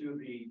comparable to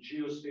the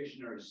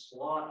geostationary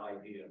slot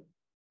idea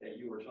that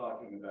you were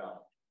talking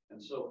about?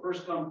 And so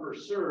first come,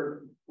 first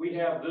serve, we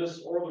have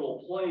this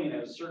orbital plane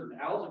at a certain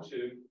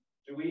altitude.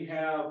 Do we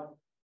have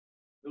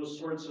those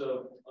sorts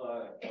of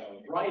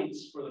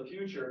rights for the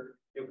future?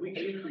 If we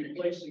keep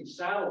replacing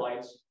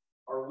satellites,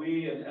 are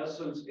we in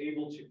essence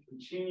able to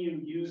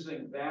continue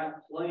using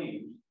that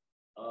plane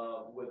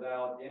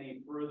without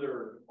any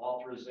further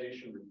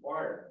authorization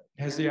required?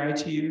 Has the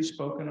ITU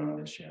spoken on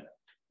this yet?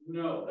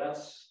 No, that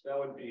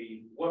would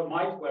be what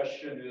my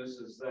question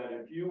is that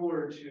if you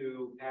were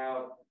to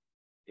have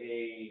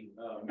a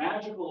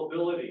magical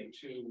ability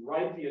to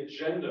write the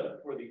agenda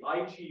for the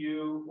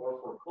ITU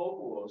or for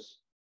COPUOS,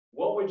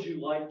 what would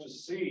you like to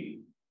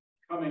see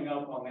coming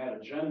up on that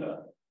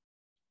agenda?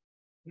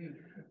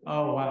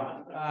 Oh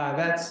wow,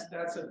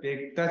 that's a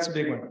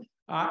big one.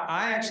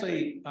 I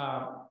actually,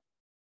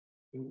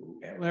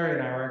 Larry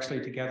and I were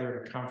actually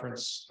together at a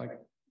conference like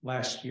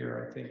last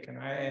year, I think, and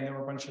there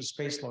were a bunch of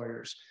space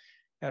lawyers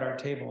at our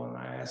table, and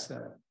I asked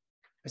them,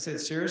 I said,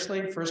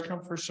 seriously, first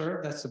come, first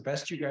serve, that's the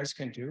best you guys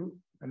can do?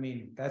 I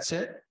mean, that's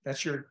it?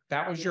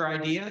 That was your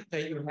idea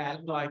that you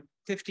had like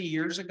 50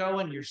 years ago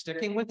and you're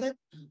sticking with it?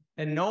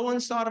 And no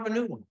one's thought of a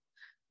new one.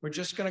 We're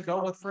just gonna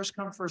go with first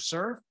come, first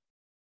serve?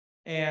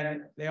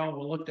 And they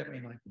all looked at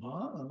me like,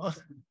 oh.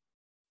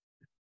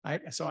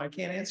 So I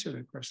can't answer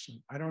the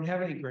question. I don't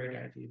have any great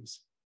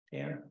ideas.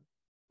 Dan?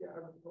 Yeah, I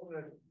want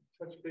to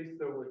touch base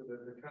though with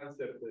the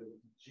concept that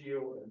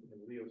GEO and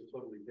LEO is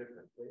totally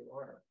different. They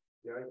aren't.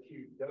 The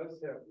ITU does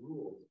have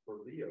rules for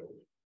LEO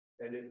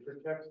and it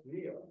protects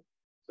LEO.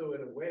 So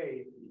in a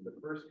way, the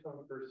first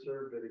come, first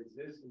serve that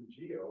exists in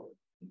GEO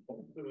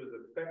also is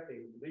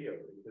affecting LEO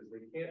because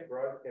they can't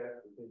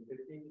broadcast within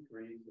 15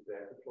 degrees of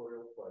the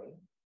equatorial plane.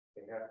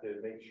 They have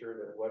to make sure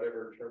that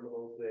whatever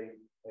terminals they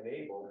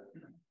enable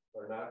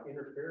are not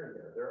interfering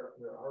there.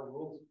 There are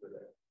rules for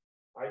that.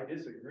 I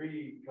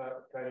disagree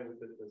kind of with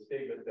the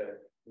statement that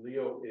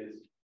LEO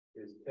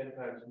is 10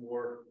 times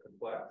more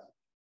complex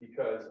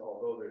because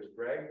although there's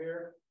drag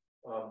there,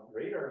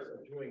 radars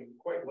are doing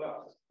quite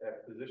well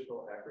at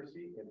positional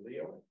accuracy in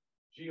LEO.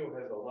 GEO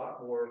has a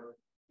lot more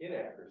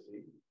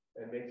inaccuracy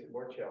and makes it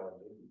more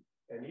challenging.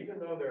 And even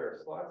though there are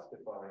slots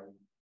defined,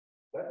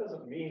 that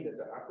doesn't mean that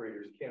the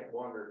operators can't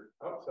wander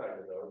outside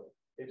of those.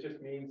 It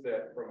just means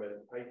that from an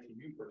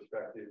ITU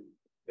perspective,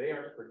 they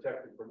aren't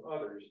protected from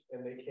others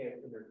and they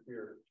can't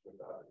interfere with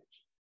others.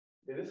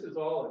 And this is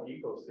all an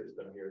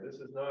ecosystem here. This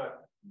is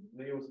not,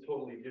 LEO's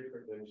totally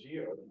different than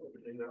GEO.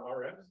 In the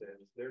RF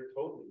sense, they're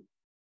totally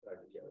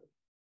tied together.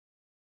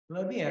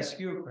 Let me ask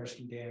you a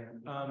question,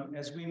 Dan.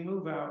 As we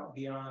move out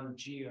beyond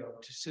GEO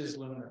to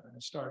cislunar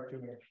and start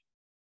doing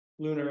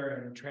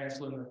lunar and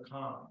translunar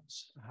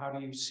comms, how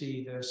do you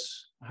see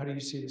this? How do you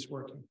see this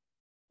working?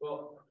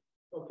 Well,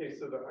 okay,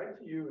 so the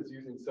ITU is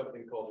using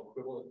something called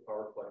equivalent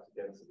power flux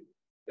density.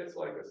 It's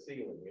like a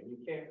ceiling, and you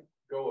can't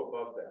go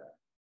above that.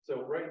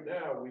 So right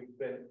now, we've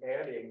been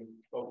adding,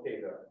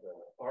 okay, the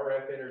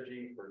RF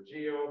energy for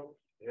GEO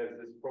has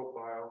this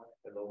profile,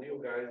 and the LEO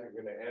guys are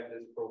going to add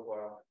this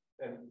profile.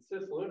 And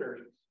cislunar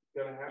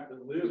gonna have to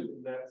live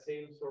in that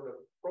same sort of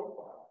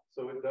profile,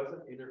 so it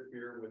doesn't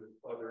interfere with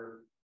other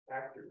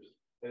actors.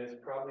 And it's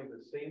probably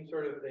the same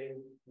sort of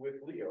thing with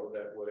LEO,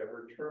 that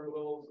whatever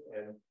terminals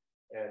and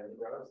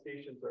ground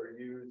stations are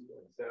used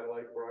and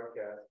satellite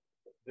broadcast,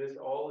 this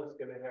all is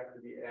gonna have to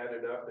be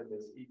added up in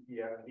this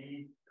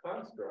EPFD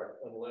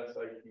construct unless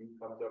ITU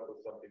comes up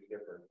with something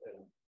different.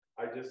 And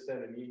I just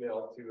sent an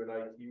email to an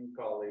ITU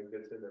colleague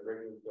that's in the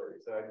regulatory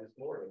side this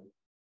morning.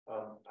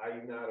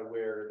 I'm not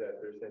aware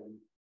that there's any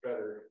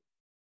better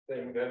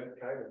thing than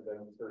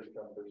first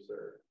come, first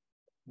serve.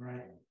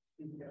 Right.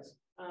 Yes.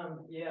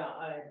 Yeah,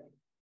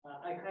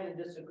 I kind of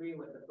disagree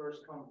with the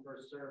first come,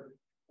 first serve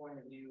point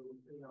of view.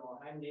 You know,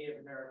 I'm Native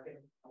American,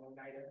 I'm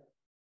Oneida.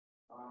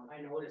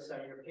 I noticed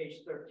on your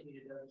page 13,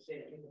 it doesn't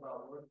say anything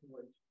about working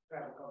with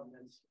tribal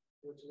governments,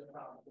 which is a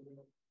problem for me.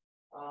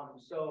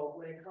 So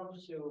when it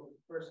comes to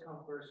first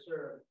come, first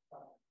serve,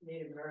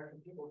 Native American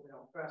people have been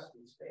oppressed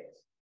in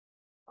space.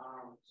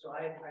 So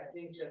I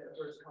think that the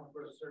first come,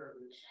 first serve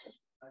is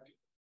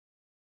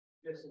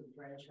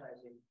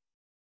disenfranchising.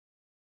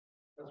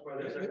 That's why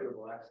there's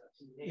equitable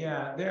access.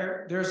 Yeah,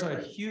 there's a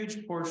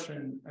huge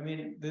portion. I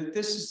mean,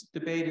 this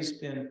debate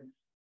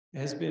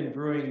has been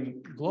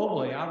brewing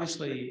globally.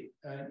 Obviously,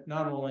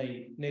 not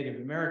only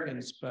Native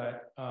Americans,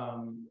 but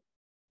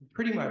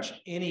pretty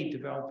much any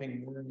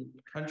developing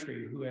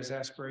country who has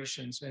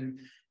aspirations. And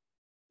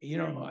you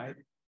know, I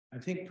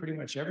think pretty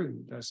much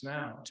everyone does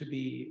now to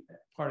be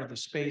part of the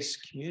space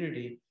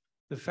community.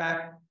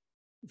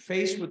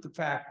 Faced with the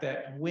fact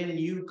that when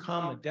you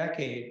come a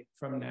decade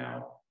from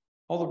now,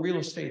 all the real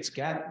estate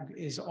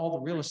is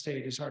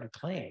already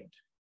claimed,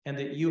 and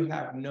that you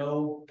have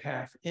no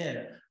path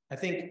in. I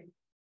think,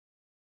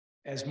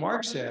 as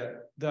Mark said,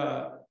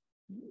 the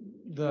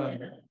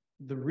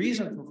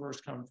reason for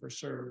first come, first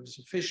serve is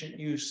efficient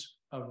use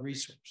of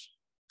resource.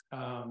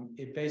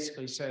 It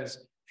basically says,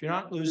 if you're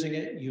not using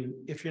it,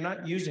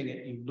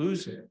 you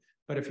lose it.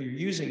 But if you're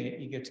using it,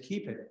 you get to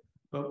keep it.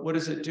 But what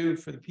does it do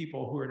for the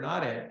people who are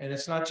not in it? And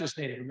it's not just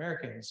Native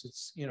Americans.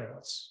 It's, you know,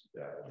 it's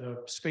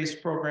the space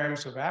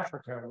programs of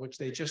Africa, which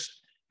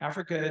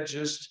Africa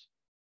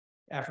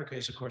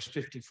is of course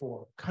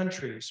 54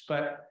 countries,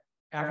 but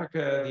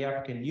the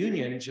African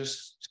Union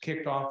just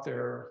kicked off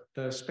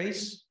the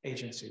space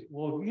agency.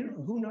 Well, you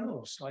know, who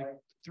knows? Like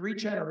 3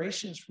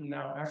 generations from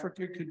now,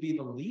 Africa could be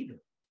the leader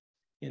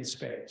in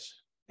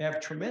space. They have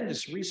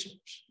tremendous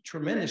resource,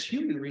 tremendous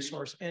human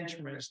resource, and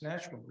tremendous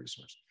natural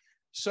resource.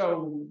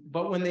 So,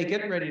 but when they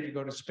get ready to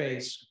go to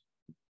space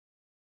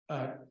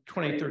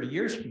 20, 30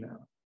 years from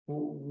now,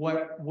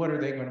 what are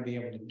they going to be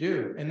able to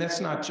do? And that's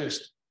not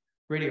just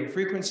radio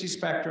frequency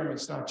spectrum.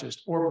 It's not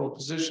just orbital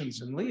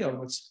positions in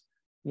LEO. It's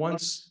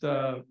once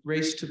the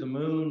race to the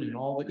moon and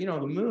all that, you know,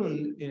 the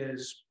moon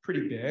is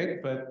pretty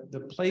big, but the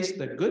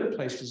good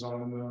places on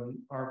the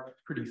moon are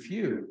pretty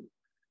few.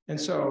 And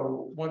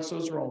so once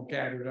those are all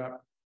gathered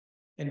up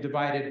and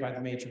divided by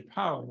the major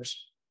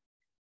powers,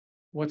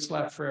 what's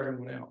left for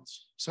everyone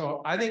else?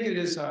 So I think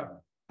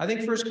I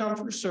think first come,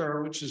 first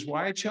serve, which is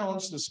why I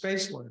challenge the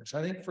space lawyers.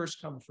 I think first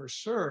come,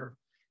 first serve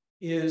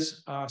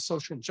is a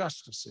social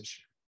justice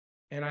issue.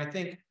 And I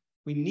think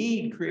we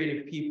need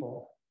creative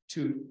people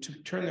to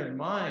turn their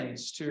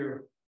minds to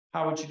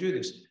how would you do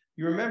this?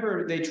 You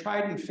remember they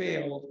tried and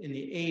failed in the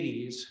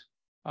 80s,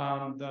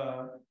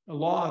 the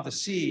law of the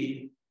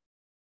sea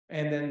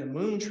and then the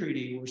Moon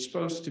Treaty were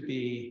supposed to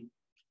be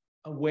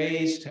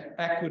ways to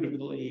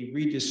equitably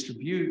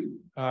redistribute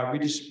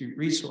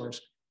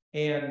resource.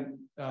 And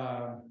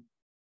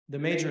the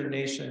major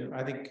nation,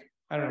 I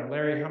don't know,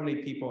 Larry, how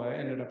many people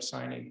ended up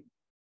signing?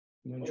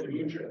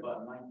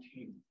 About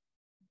 19.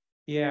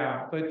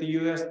 Yeah, but the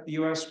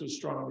U.S. was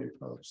strongly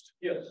opposed.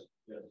 Yes,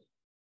 yes.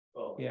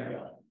 Well,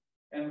 yeah.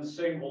 And the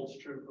same holds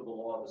true for the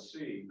law of the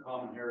sea.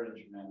 Common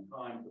heritage of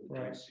mankind for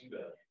the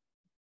seabed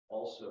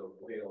also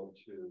failed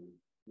to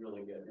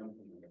really get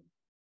implemented.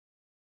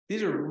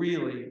 These are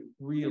really,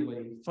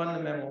 really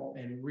fundamental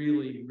and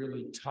really,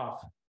 really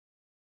tough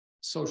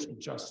social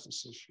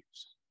justice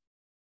issues.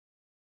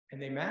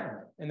 And they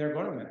matter, and they're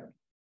going to matter.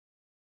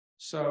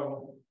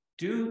 So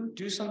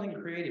do something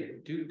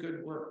creative, do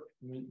good work,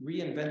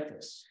 reinvent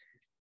this,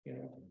 you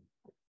know,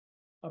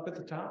 up at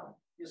the top.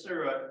 Yes,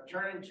 sir.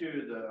 Turning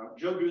to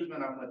Joe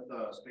Guzman, I'm with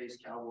Space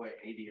Cowboy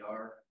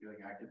ADR, doing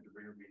active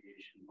debris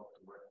remediation. Hope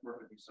to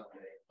work with you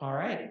someday. All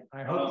right.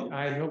 I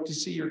hope to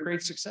see your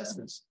great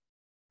successes.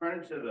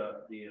 Turning to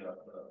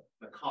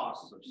the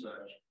costs of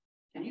such,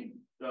 can you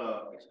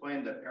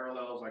explain the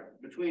parallels, like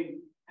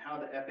between how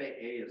the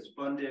FAA is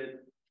funded?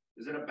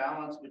 Is it a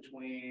balance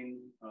between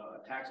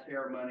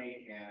taxpayer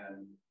money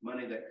and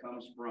money that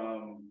comes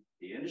from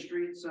the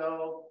industry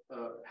itself?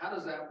 How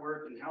does that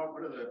work, and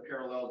what are the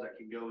parallels that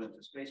can go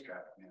into space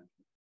traffic management?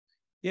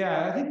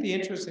 Yeah, I think the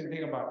interesting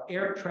thing about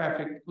air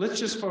traffic, let's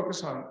just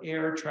focus on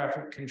air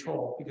traffic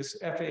control, because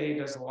FAA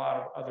does a lot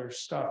of other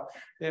stuff.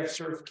 They have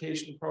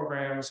certification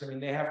programs. I mean,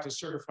 they have to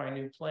certify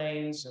new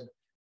planes, and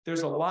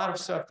there's a lot of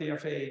stuff the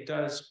FAA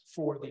does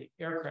for the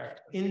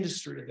aircraft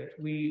industry that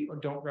we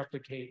don't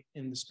replicate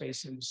in the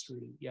space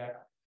industry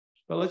yet.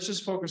 but let's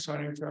just focus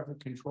on air traffic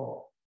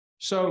control.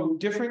 So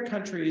different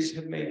countries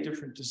have made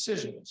different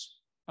decisions.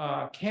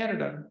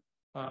 Canada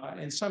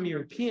and some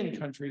European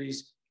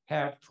countries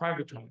have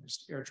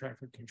privatized air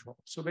traffic control.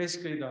 So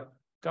basically the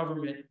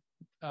government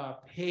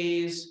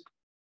pays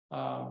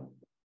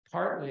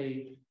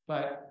partly,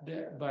 but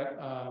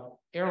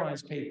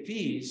airlines pay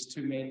fees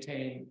to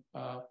maintain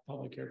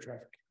public air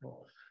traffic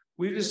control.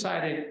 We've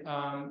decided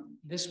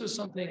this was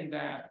something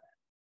that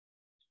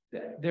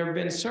there have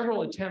been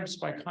several attempts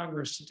by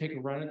Congress to take a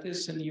run at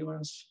this in the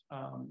US.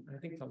 I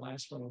think the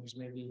last one was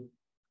maybe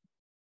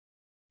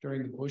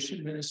during the Bush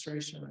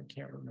administration, I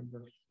can't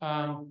remember.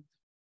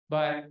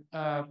 But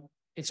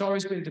it's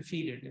always been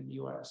defeated in the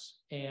US.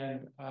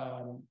 And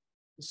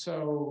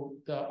so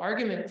the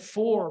argument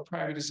for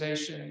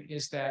privatization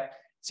is that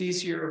it's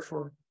easier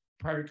for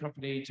private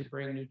company to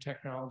bring new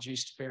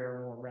technologies to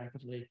bear more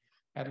rapidly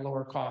at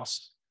lower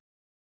cost.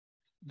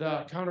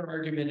 The counter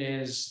argument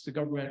is the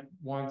government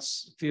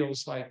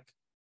feels like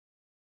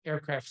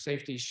aircraft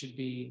safety should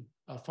be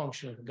a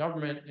function of the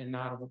government and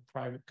not of a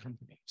private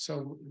company.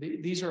 So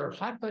these are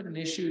hot button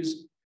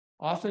issues,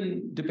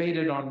 often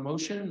debated on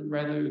emotion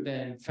rather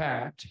than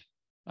fact.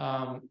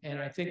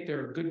 And I think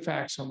there are good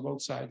facts on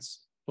both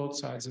sides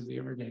of the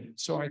argument.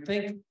 So I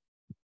think,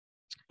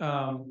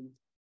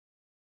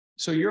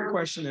 so your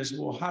question is,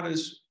 well, how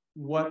does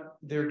what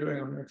they're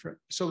doing on air?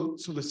 So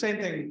the same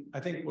thing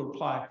I think would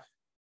apply.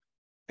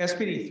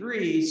 SPD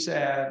 3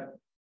 said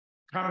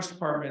Commerce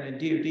Department and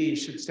DoD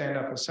should stand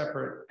up a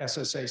separate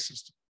SSA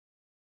system.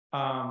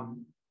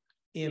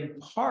 In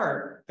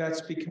part,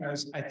 that's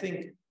because I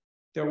think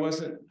there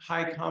wasn't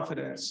high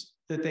confidence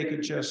that they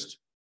could just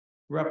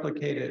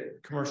replicate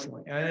it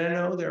commercially. And I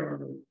know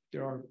there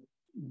are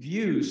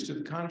views to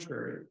the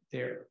contrary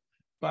there,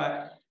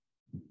 but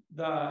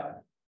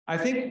I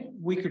think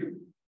we could,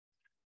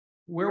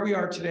 where we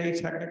are today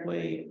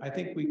technically, I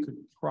think we could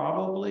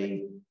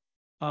probably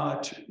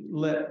to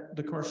let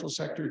the commercial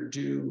sector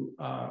do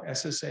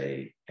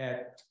SSA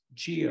at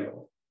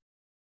GEO.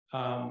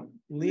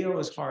 LEO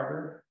is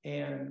harder,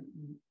 and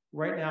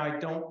right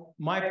now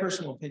my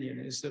personal opinion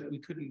is that we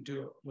couldn't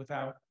do it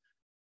without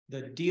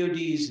the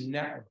DoD's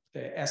network,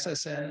 the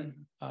SSN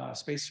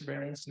Space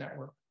Surveillance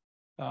Network.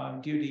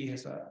 DoD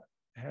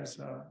has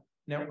a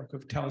network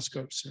of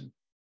telescopes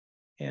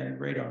and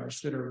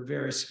radars that are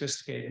very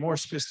sophisticated, more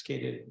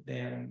sophisticated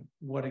than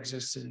what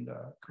exists in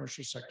the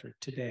commercial sector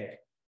today.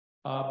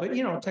 But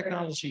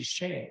technologies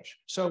change.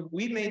 So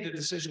we made the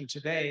decision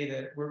today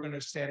that we're going to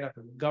stand up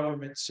a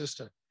government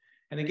system.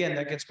 And again,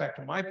 that gets back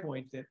to my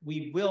point that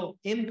we will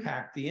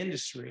impact the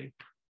industry.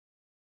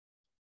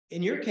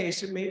 In your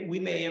case, we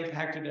may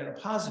impact it in a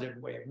positive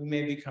way. We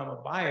may become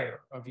a buyer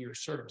of your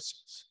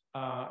services,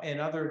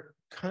 and other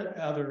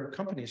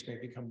companies may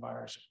become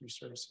buyers of your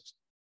services.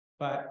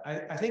 But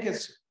I think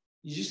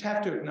you just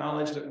have to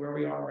acknowledge that where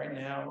we are right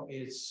now,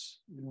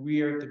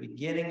 we are at the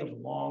beginning of a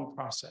long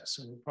process,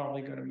 and we're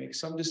probably going to make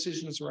some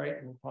decisions right,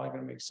 and we're probably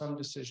going to make some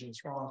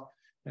decisions wrong,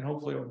 and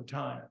hopefully over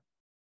time,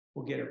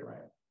 we'll get it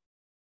right.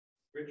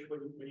 Rich,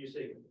 when you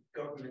say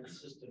government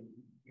system,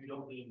 you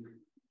don't mean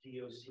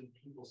DOC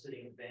people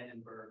sitting in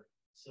Vandenberg,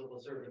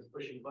 civil servants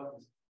pushing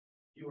buttons.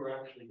 You are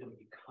actually going to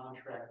be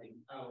contracting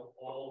out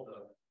all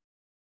the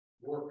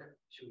work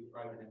to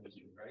private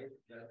industry, right?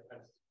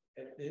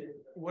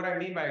 What I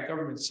mean by a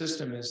government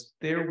system is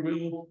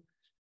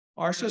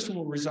our system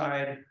will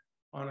reside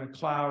on a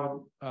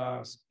cloud.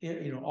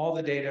 All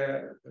the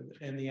data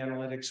and the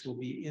analytics will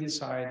be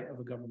inside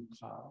of a government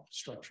cloud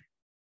structure.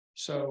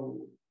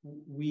 So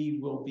we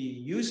will be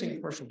using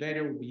commercial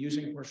data, we'll be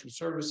using commercial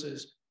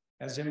services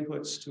as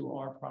inputs to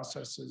our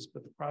processes,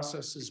 but the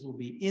processes will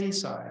be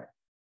inside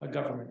a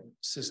government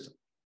system,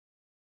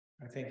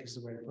 I think is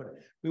the way to put it.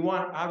 We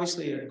want,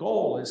 obviously, a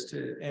goal is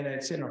to, and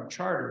it's in our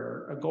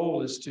charter, a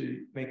goal is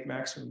to make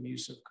maximum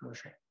use of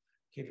commercial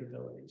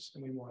capabilities,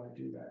 and we want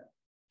to do that.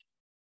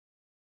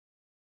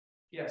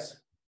 Yes.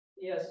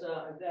 Yes,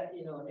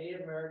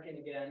 Native American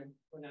again,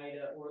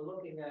 Oneida, we're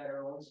looking at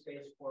our own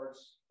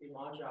spaceports, the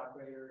launch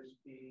operators,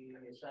 the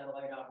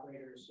satellite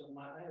operators. So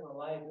I have a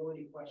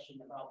liability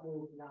question about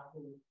move, not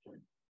move.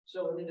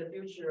 So in the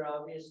future,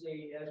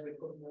 obviously, as we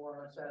put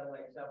more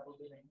satellites up, we're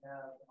going to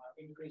have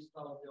increased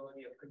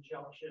probability of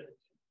conjunction.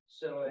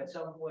 So at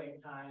some point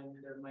in time,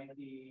 there might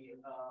be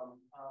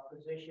a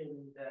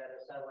position that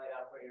a satellite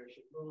operator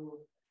should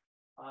move.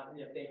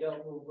 And if they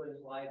don't move, what is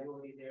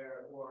liability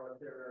there? Or if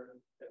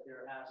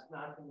they're asked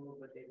not to move,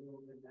 but they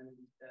move, and then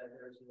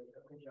there's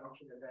a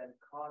conjunction event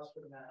caused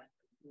from that.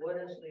 What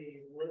is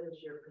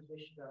your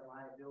position on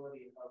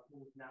liability of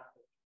move not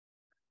move?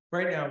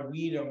 Right now,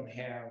 we don't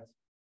have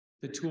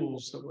the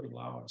tools that would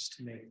allow us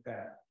to make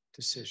that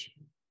decision.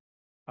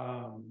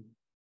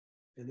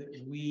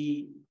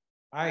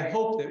 I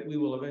hope that we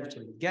will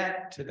eventually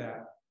get to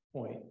that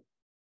point.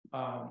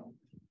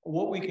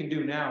 What we can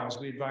do now is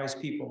we advise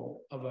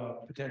people of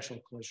a potential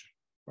collision,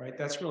 right?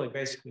 That's really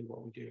basically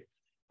what we do.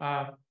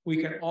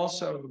 We can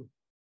also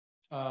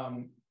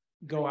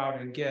go out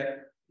and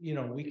get,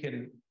 we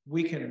can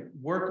we can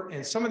work,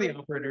 and some of the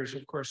operators,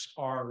 of course,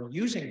 are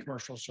using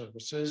commercial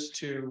services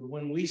to,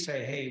 when we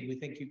say, hey, we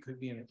think you could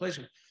be in a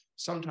collision,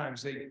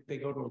 sometimes they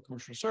go to a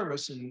commercial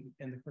service and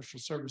the commercial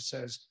service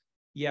says,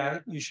 yeah,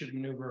 you should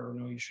maneuver, or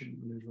no, you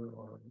shouldn't maneuver,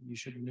 or you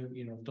should,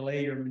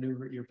 delay your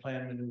maneuver, your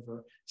planned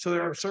maneuver. So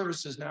there are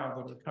services now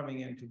that are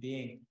coming into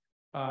being.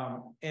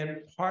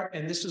 And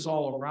this is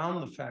all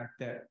around the fact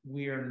that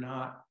we are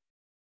not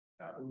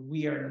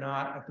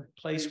at the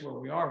place where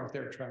we are with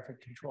air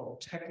traffic control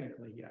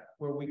technically yet,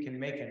 where we can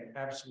make an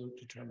absolute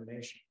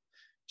determination.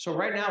 So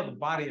right now, the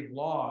body of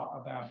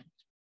law about,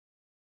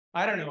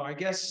 I don't know, I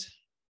guess,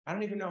 I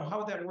don't even know, how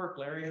would that work,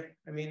 Larry?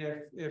 I mean,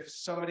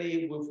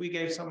 if we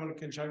gave someone a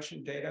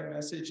conjunction data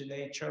message and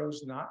they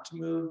chose not to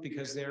move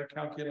because their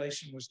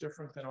calculation was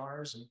different than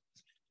ours,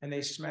 and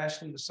they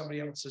smashed into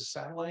somebody else's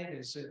satellite,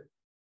 is it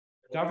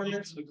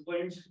government? The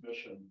Claims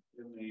Commission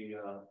in the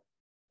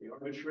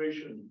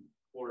arbitration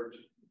court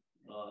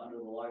under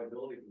the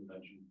liability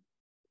convention,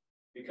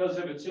 because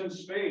if it's in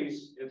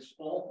space, it's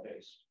fault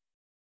based.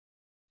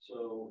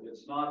 So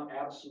it's not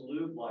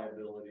absolute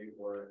liability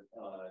or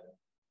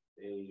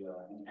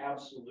an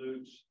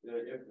absolute.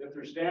 If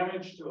there's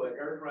damage to an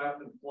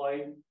aircraft in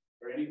flight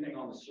or anything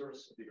on the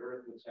surface of the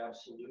Earth, it's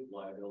absolute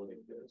liability.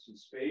 If it's in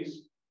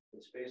space,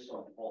 it's based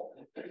on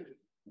fault.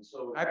 And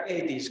so I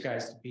paid these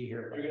guys to be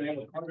here. You're going to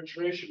have an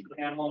arbitration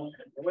panel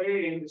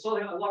waiting. So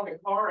like a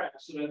car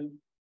accident.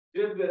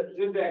 Did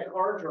that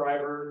car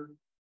driver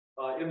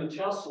in the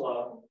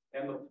Tesla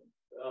and the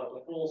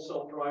full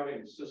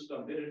self-driving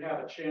system, did it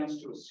have a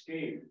chance to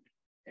escape,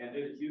 and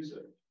did it use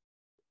it?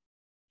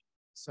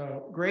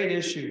 So great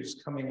issues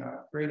coming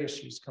up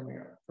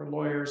for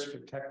lawyers, for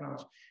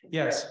technology.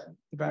 Yes,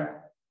 the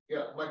back.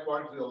 Yeah, Mike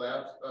Barnesville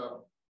Labs.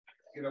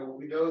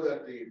 We know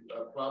that the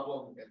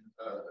problem in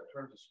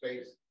terms of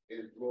space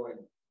is growing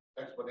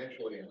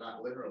exponentially and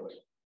not linearly.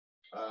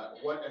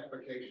 What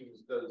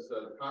expectations does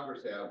the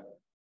Congress have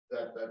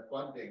that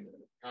funding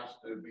has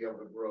to be able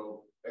to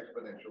grow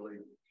exponentially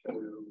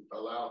to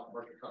allow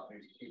commercial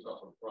companies to keep up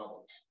with the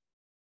problem?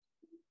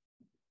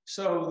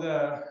 So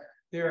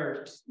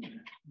there's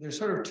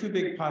sort of two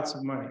big pots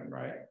of money,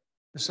 right?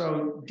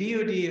 So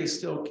DoD is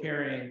still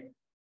carrying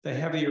the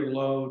heavier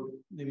load.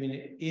 I mean,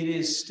 it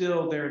is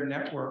still their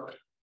network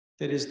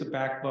that is the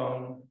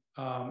backbone,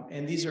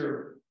 and these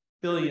are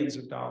billions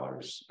of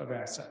dollars of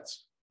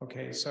assets.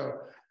 Okay, so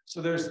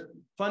there's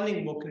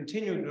funding will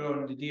continue to go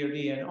into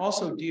DoD, and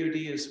also DoD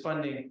is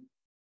funding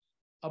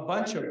a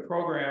bunch of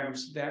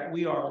programs that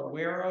we are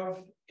aware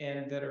of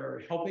and that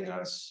are helping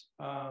us.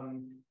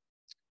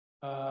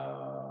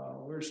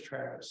 Where's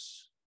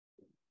Travis?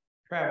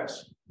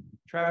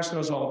 Travis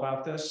knows all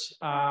about this.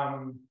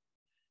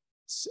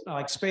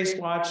 Like Space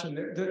Watch and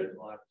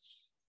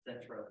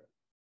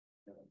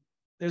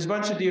there's a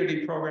bunch of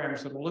DoD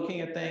programs that are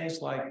looking at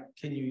things like,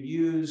 can you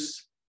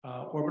use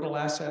orbital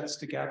assets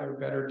to gather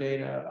better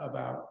data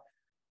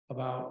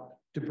about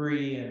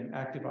debris and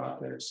active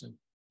objects. And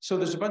so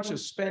there's a bunch of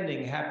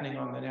spending happening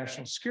on the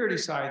national security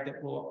side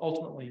that will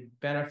ultimately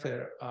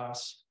benefit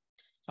us.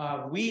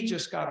 We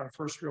just got our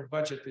first real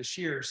budget this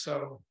year.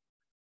 So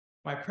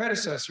my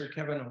predecessor,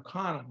 Kevin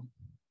O'Connell,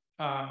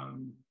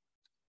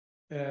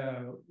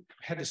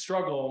 had to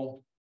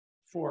struggle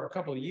for a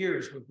couple of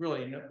years with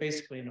really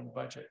basically no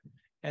budget.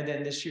 And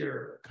then this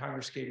year,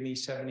 Congress gave me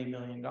 $70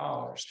 million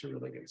to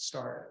really get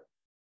started.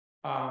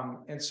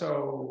 And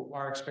so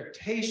our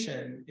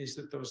expectation is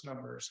that those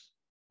numbers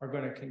are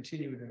going to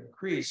continue to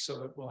increase so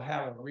that we'll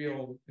have a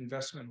real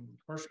investment in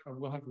commercial,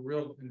 we'll have a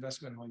real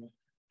investment on the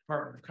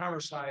Department of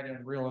Commerce side and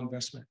a real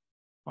investment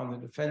on the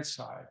defense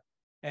side.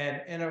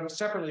 And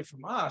separately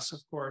from us,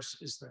 of course,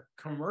 is the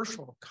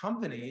commercial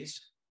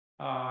companies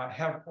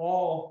have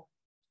all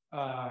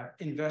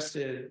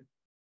invested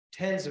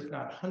tens, if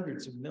not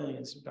hundreds of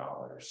millions of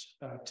dollars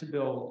to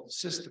build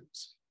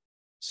systems.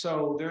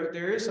 So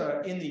there is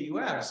in the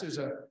US, there's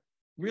a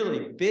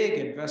really big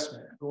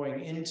investment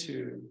going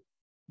into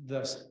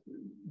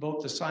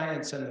both the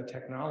science and the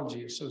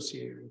technology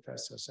associated with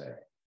SSA.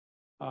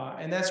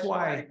 And that's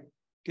why it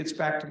gets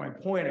back to my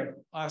point of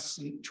us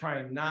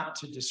trying not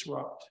to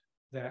disrupt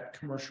that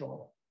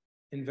commercial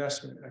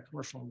investment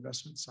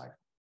cycle,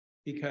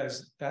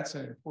 because that's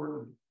an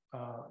important,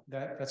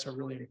 that's a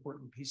really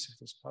important piece of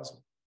this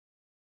puzzle.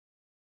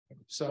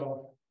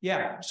 So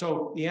yeah,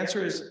 so the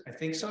answer is, I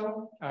think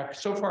so.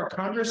 So far,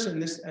 Congress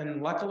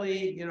and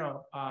luckily,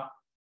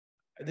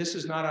 this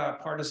is not a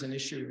partisan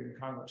issue in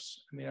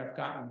Congress. I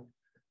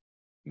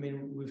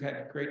mean, we've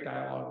had great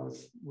dialogue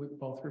with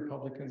both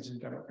Republicans and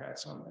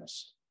Democrats on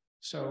this.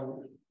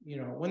 So,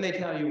 when they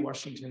tell you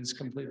Washington's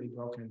completely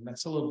broken,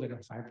 that's a little bit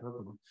of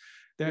hyperbole.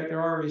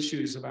 There are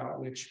issues about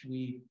which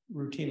we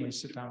routinely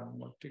sit down and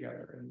work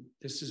together, and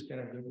this has been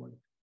a good one.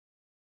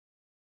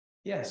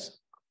 Yes.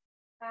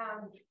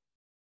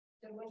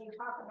 So when you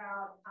talk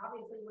about,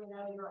 obviously we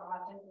know your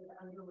office is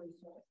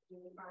under-resourced.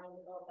 You're trying to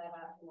build that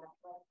up, and that's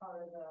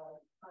part of the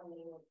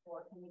funding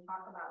report. Can you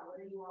talk about where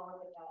you are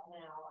with that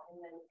now?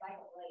 And then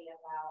secondly,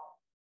 about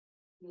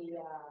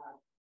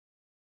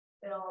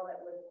bill that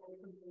was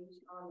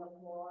introduced on the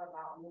floor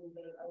about moving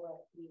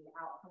OSD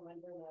out from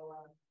under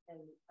NOAA and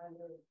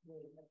under the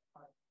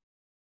department.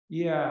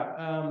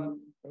 Yeah,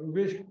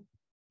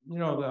 you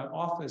know,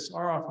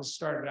 our office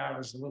started out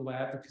as a little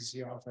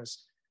advocacy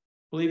office,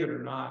 believe it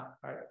or not,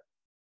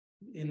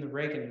 in the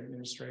Reagan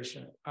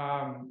administration.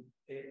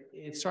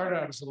 It started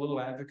out as a little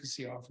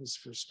advocacy office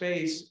for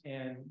space,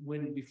 and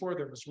before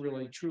there was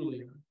really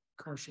truly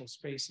a commercial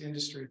space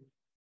industry.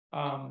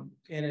 And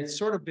it's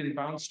sort of been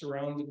bounced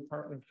around the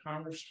Department of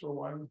Commerce for a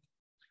while.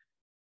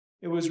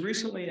 It was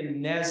recently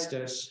in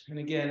NESDIS, and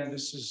again,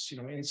 this is, you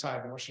know,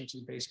 inside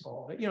Washington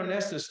baseball, but, you know,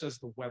 NESDIS does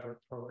the weather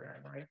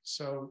program, right?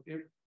 So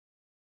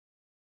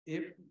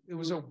it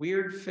was a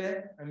weird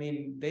fit. I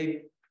mean,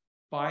 they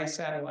buy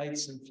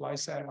satellites and fly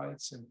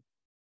satellites, and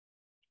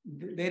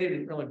they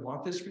didn't really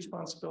want this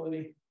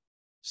responsibility.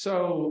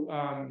 So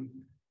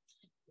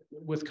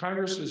with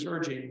Congress's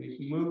urging,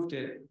 we moved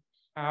it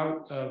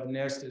out of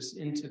NESDIS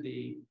into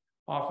the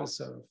office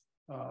of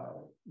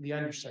the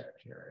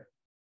undersecretary.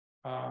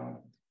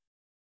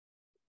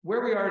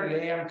 Where we are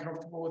today, I'm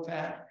comfortable with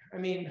that. I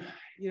mean,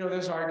 you know,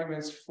 there's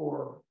arguments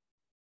for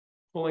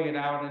pulling it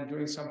out and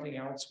doing something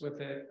else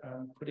with it,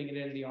 putting it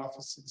in the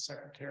office of the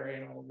secretary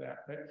and all of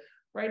that. But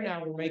right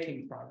now we're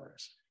making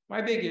progress.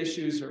 My big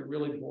issues are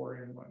really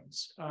boring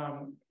ones.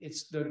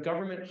 It's the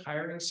government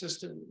hiring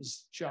system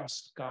is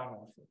just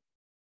god-awful.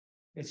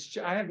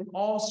 I have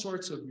all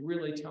sorts of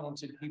really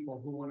talented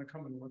people who want to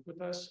come and work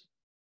with us,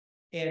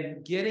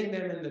 and getting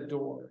them in the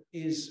door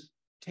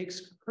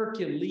takes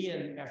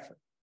Herculean effort.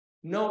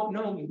 No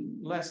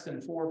less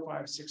than 4,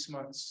 5, 6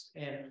 months.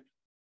 And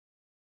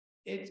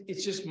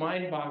it's just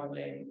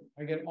mind-boggling.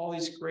 I get all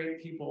these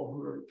great people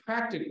who are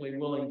practically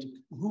willing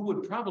who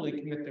would probably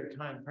commit their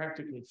time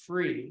practically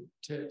free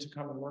to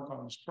come and work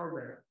on this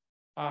program.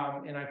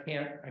 And I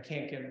can't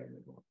get them in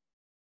the door.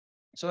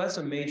 So that's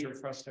a major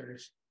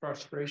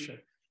frustration.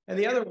 And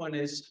the other one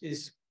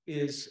is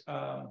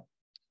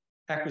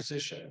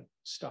acquisition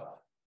stuff.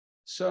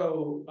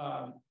 So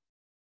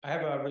I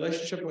have a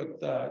relationship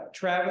with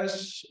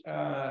Travis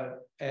at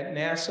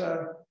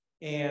NASA,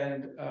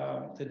 and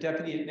the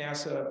deputy at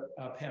NASA,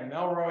 Pam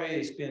Melroy,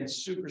 has been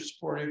super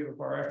supportive of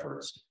our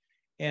efforts.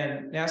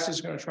 And NASA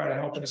is going to try to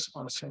help us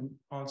on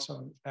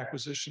some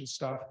acquisition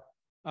stuff.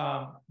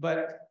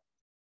 But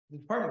the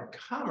Department of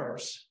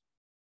Commerce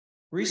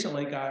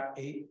recently got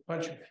a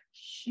bunch of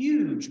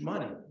huge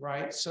money,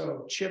 right?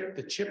 So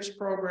the CHIPS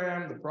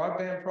program, the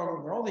broadband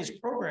program, all these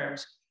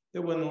programs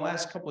that within the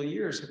last couple of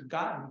years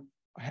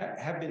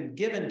have been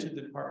given to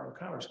the Department of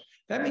Commerce.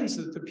 That means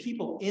that the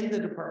people in the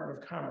Department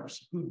of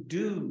Commerce who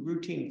do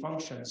routine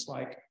functions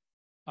like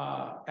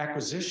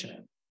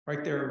acquisition,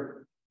 right?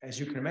 They're, as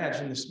you can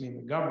imagine, this means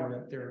the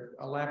government, they're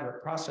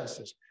elaborate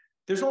processes.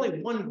 There's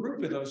only one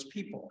group of those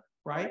people,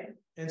 right?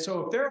 And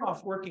so if they're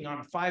off working on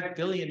a $5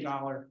 billion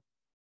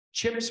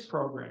CHIPS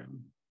program,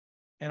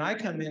 and I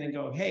come in and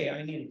go, hey,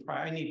 I need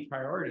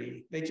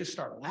priority, they just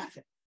start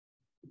laughing.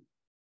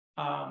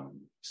 Part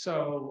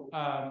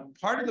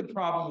of the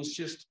problem is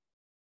just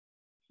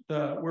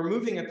we're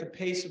moving at the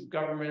pace of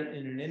government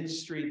in an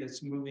industry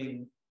that's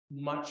moving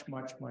much,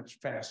 much, much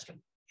faster.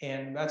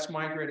 And that's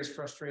my greatest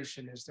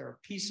frustration, is there are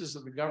pieces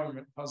of the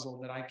government puzzle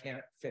that I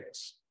can't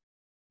fix,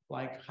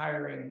 like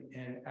hiring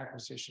and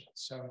acquisition.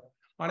 So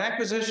on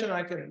acquisition,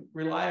 I can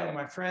rely on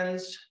my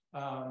friends.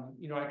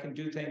 You know, I can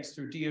do things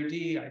through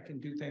DoD, I can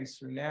do things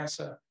through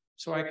NASA.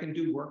 So I can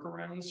do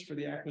workarounds for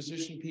the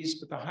acquisition piece,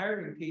 but the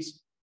hiring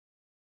piece,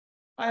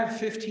 I have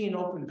 15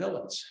 open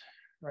billets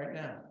right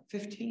now,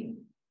 15.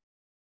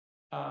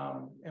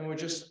 And we're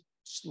just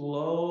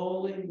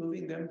slowly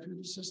moving them through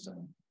the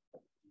system.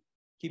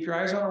 Keep your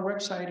eyes on our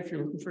website if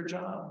you're looking for a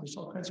job. There's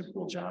all kinds of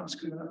cool jobs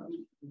coming up.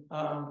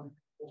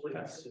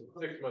 6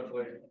 months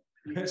later.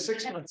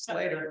 6 months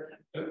later,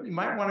 you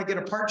might want to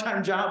get a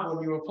part-time job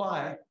when you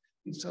apply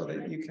so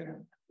that you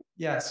can,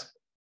 yes.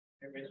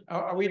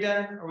 Are we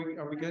done?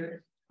 Are we good?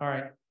 All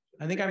right.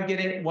 I think I'm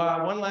getting,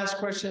 well, one last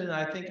question, and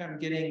I think I'm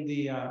getting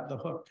the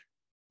hook.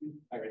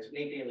 Hi, it's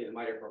Nate Daly, the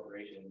MITRE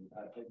Corporation.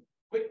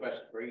 Quick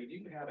question for you. Do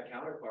you have a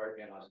counterpart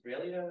in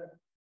Australia,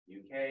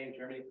 UK,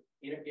 Germany,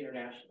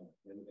 international?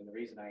 And the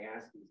reason I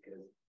ask is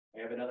because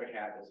I have another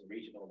hat as a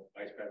regional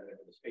vice president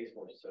for the Space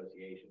Force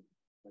Association.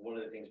 And one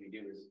of the things we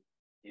do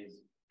is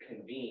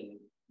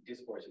convene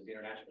discourses,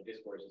 international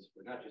discourses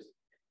for not just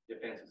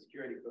defense and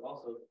security, but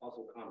also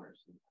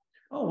commerce.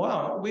 Oh,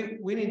 wow.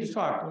 We need to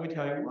talk. Let me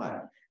tell you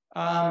why.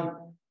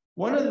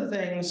 One of the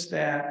things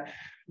that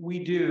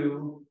we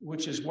do,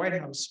 which is White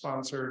House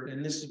sponsored,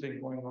 and this has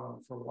been going on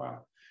for a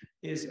while,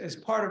 is as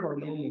part of our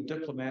normal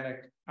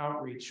diplomatic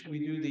outreach, we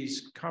do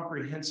these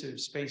comprehensive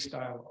space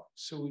dialogues.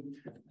 So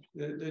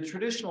the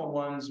traditional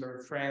ones are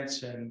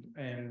France and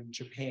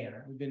Japan.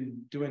 We've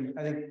been doing,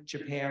 I think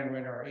Japan, we're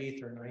in our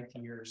 8th or 9th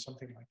year or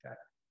something like that.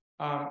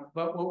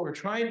 But what we're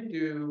trying to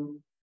do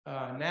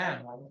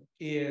now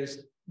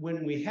is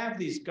when we have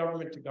these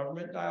government to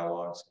government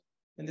dialogues,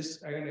 and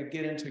this, I'm going to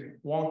get into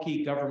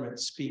wonky government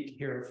speak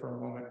here for a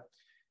moment.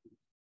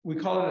 we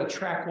call it a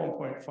track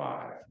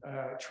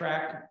 1.5.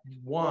 Track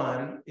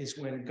 1 is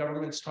when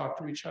governments talk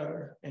to each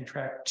other, and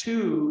track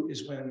 2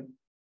 is when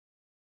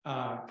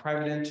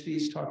private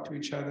entities talk to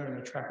each other, and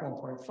a track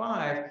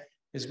 1.5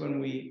 is when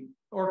we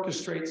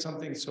orchestrate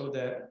something so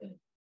that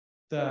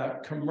the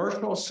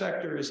commercial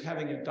sector is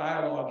having a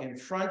dialogue in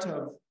front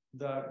of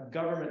the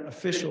government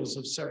officials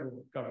of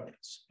several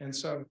governments. And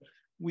so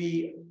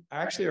we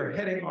actually are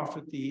heading off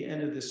at the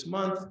end of this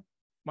month.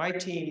 My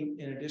team,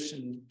 in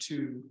addition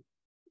to,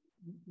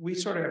 we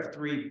sort of have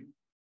three.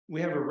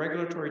 We have a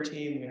regulatory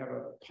team, we have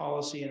a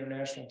policy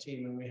international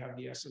team, and we have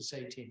the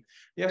SSA team.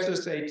 The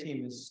SSA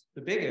team is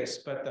the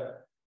biggest, but the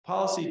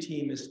policy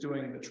team is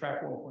doing the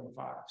track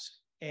 1.5s.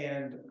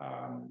 And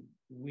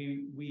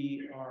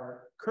we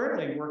are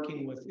currently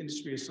working with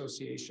industry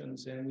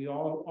associations, and we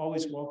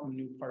always welcome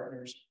new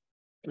partners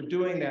for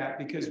doing that,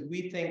 because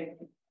we think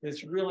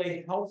it's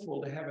really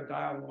helpful to have a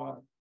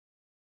dialogue.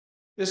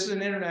 This is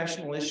an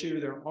international issue.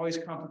 There are always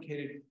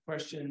complicated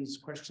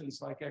questions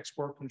like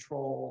export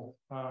control.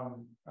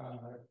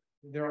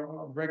 There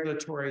are a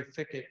regulatory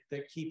thicket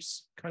that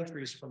keeps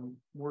countries from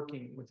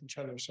working with each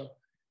other. So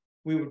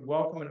we would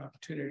welcome an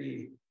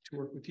opportunity to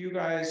work with you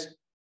guys.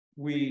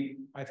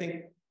 I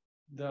think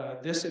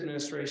this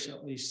administration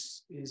at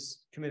least is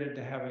committed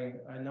to having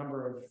a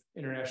number of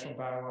international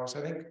dialogues.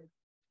 I think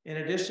in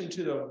addition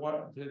to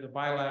the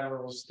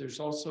bilaterals, there's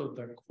also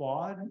the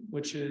Quad,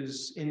 which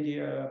is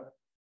India,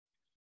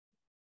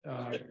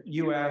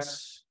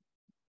 US,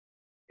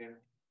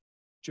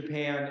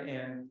 Japan,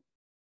 and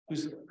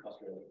who's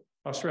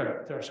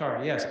Australia.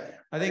 Sorry, yes.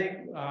 I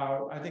think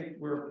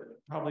we're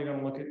probably going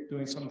to look at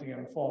doing something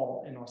in the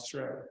fall in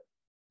Australia.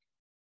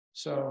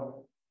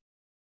 So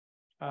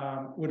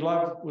would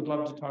love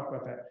to talk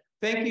about that.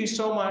 Thank you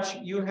so much.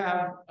 You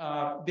have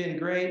been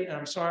great. And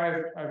I'm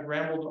sorry I've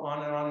rambled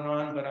on and on and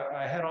on, but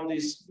I had all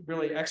these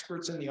really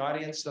experts in the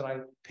audience that I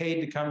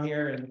paid to come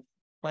here and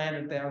planned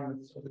it down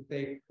so that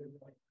they could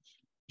like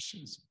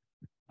questions.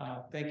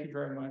 Thank you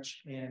very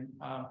much. And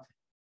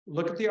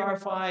look at the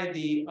RFI,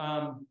 the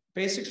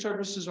basic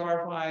services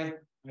RFI.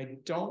 I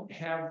don't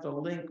have the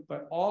link,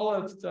 but all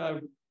of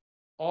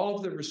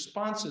the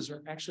responses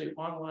are actually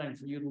online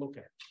for you to look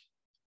at.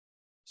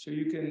 So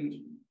you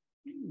can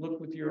look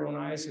with your own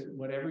eyes at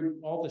what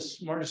all the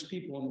smartest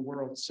people in the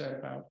world said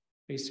about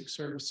basic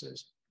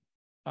services.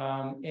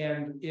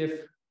 And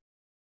if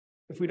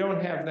we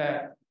don't have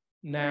that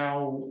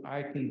now,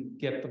 I can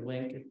get the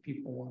link if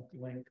people want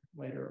the link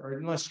later. Or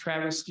unless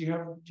Travis, do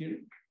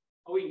you?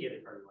 Oh, we can get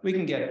it for everybody. We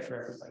can get it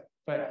for everybody.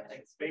 But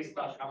it's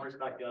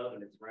space.commerce.gov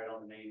and it's right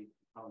on the main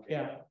homepage.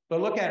 Yeah,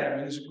 but look at it. I mean,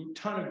 there's a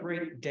ton of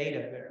great data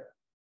there.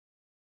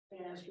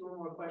 Can I ask you one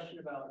more question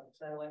about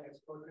satellite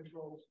export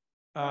controls?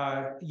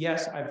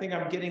 Yes, I think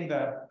I'm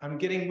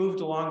getting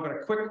moved along, but a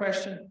quick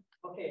question.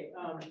 Okay,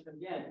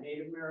 again,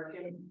 Native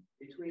American,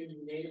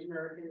 between Native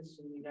Americans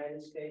in the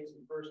United States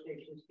and First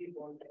Nations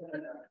people in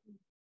Canada,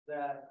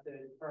 that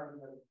the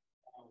Department of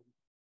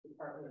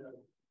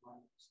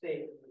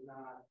State would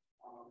not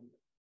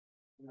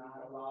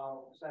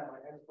allow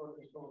satellite export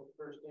control to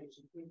First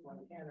Nations people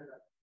in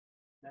Canada.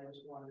 And I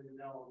just wanted to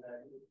know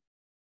that,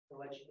 to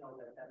let you know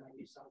that might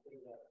be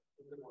something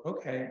that.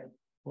 Okay.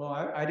 Well,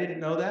 I didn't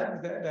know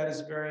that. That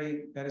is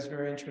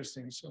very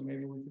interesting. So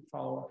maybe we could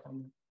follow up on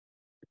that.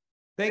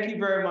 Thank you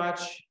very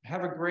much.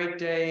 Have a great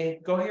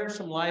day. Go hear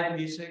some live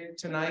music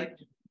tonight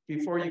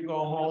before you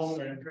go home.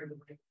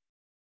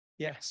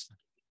 Yes.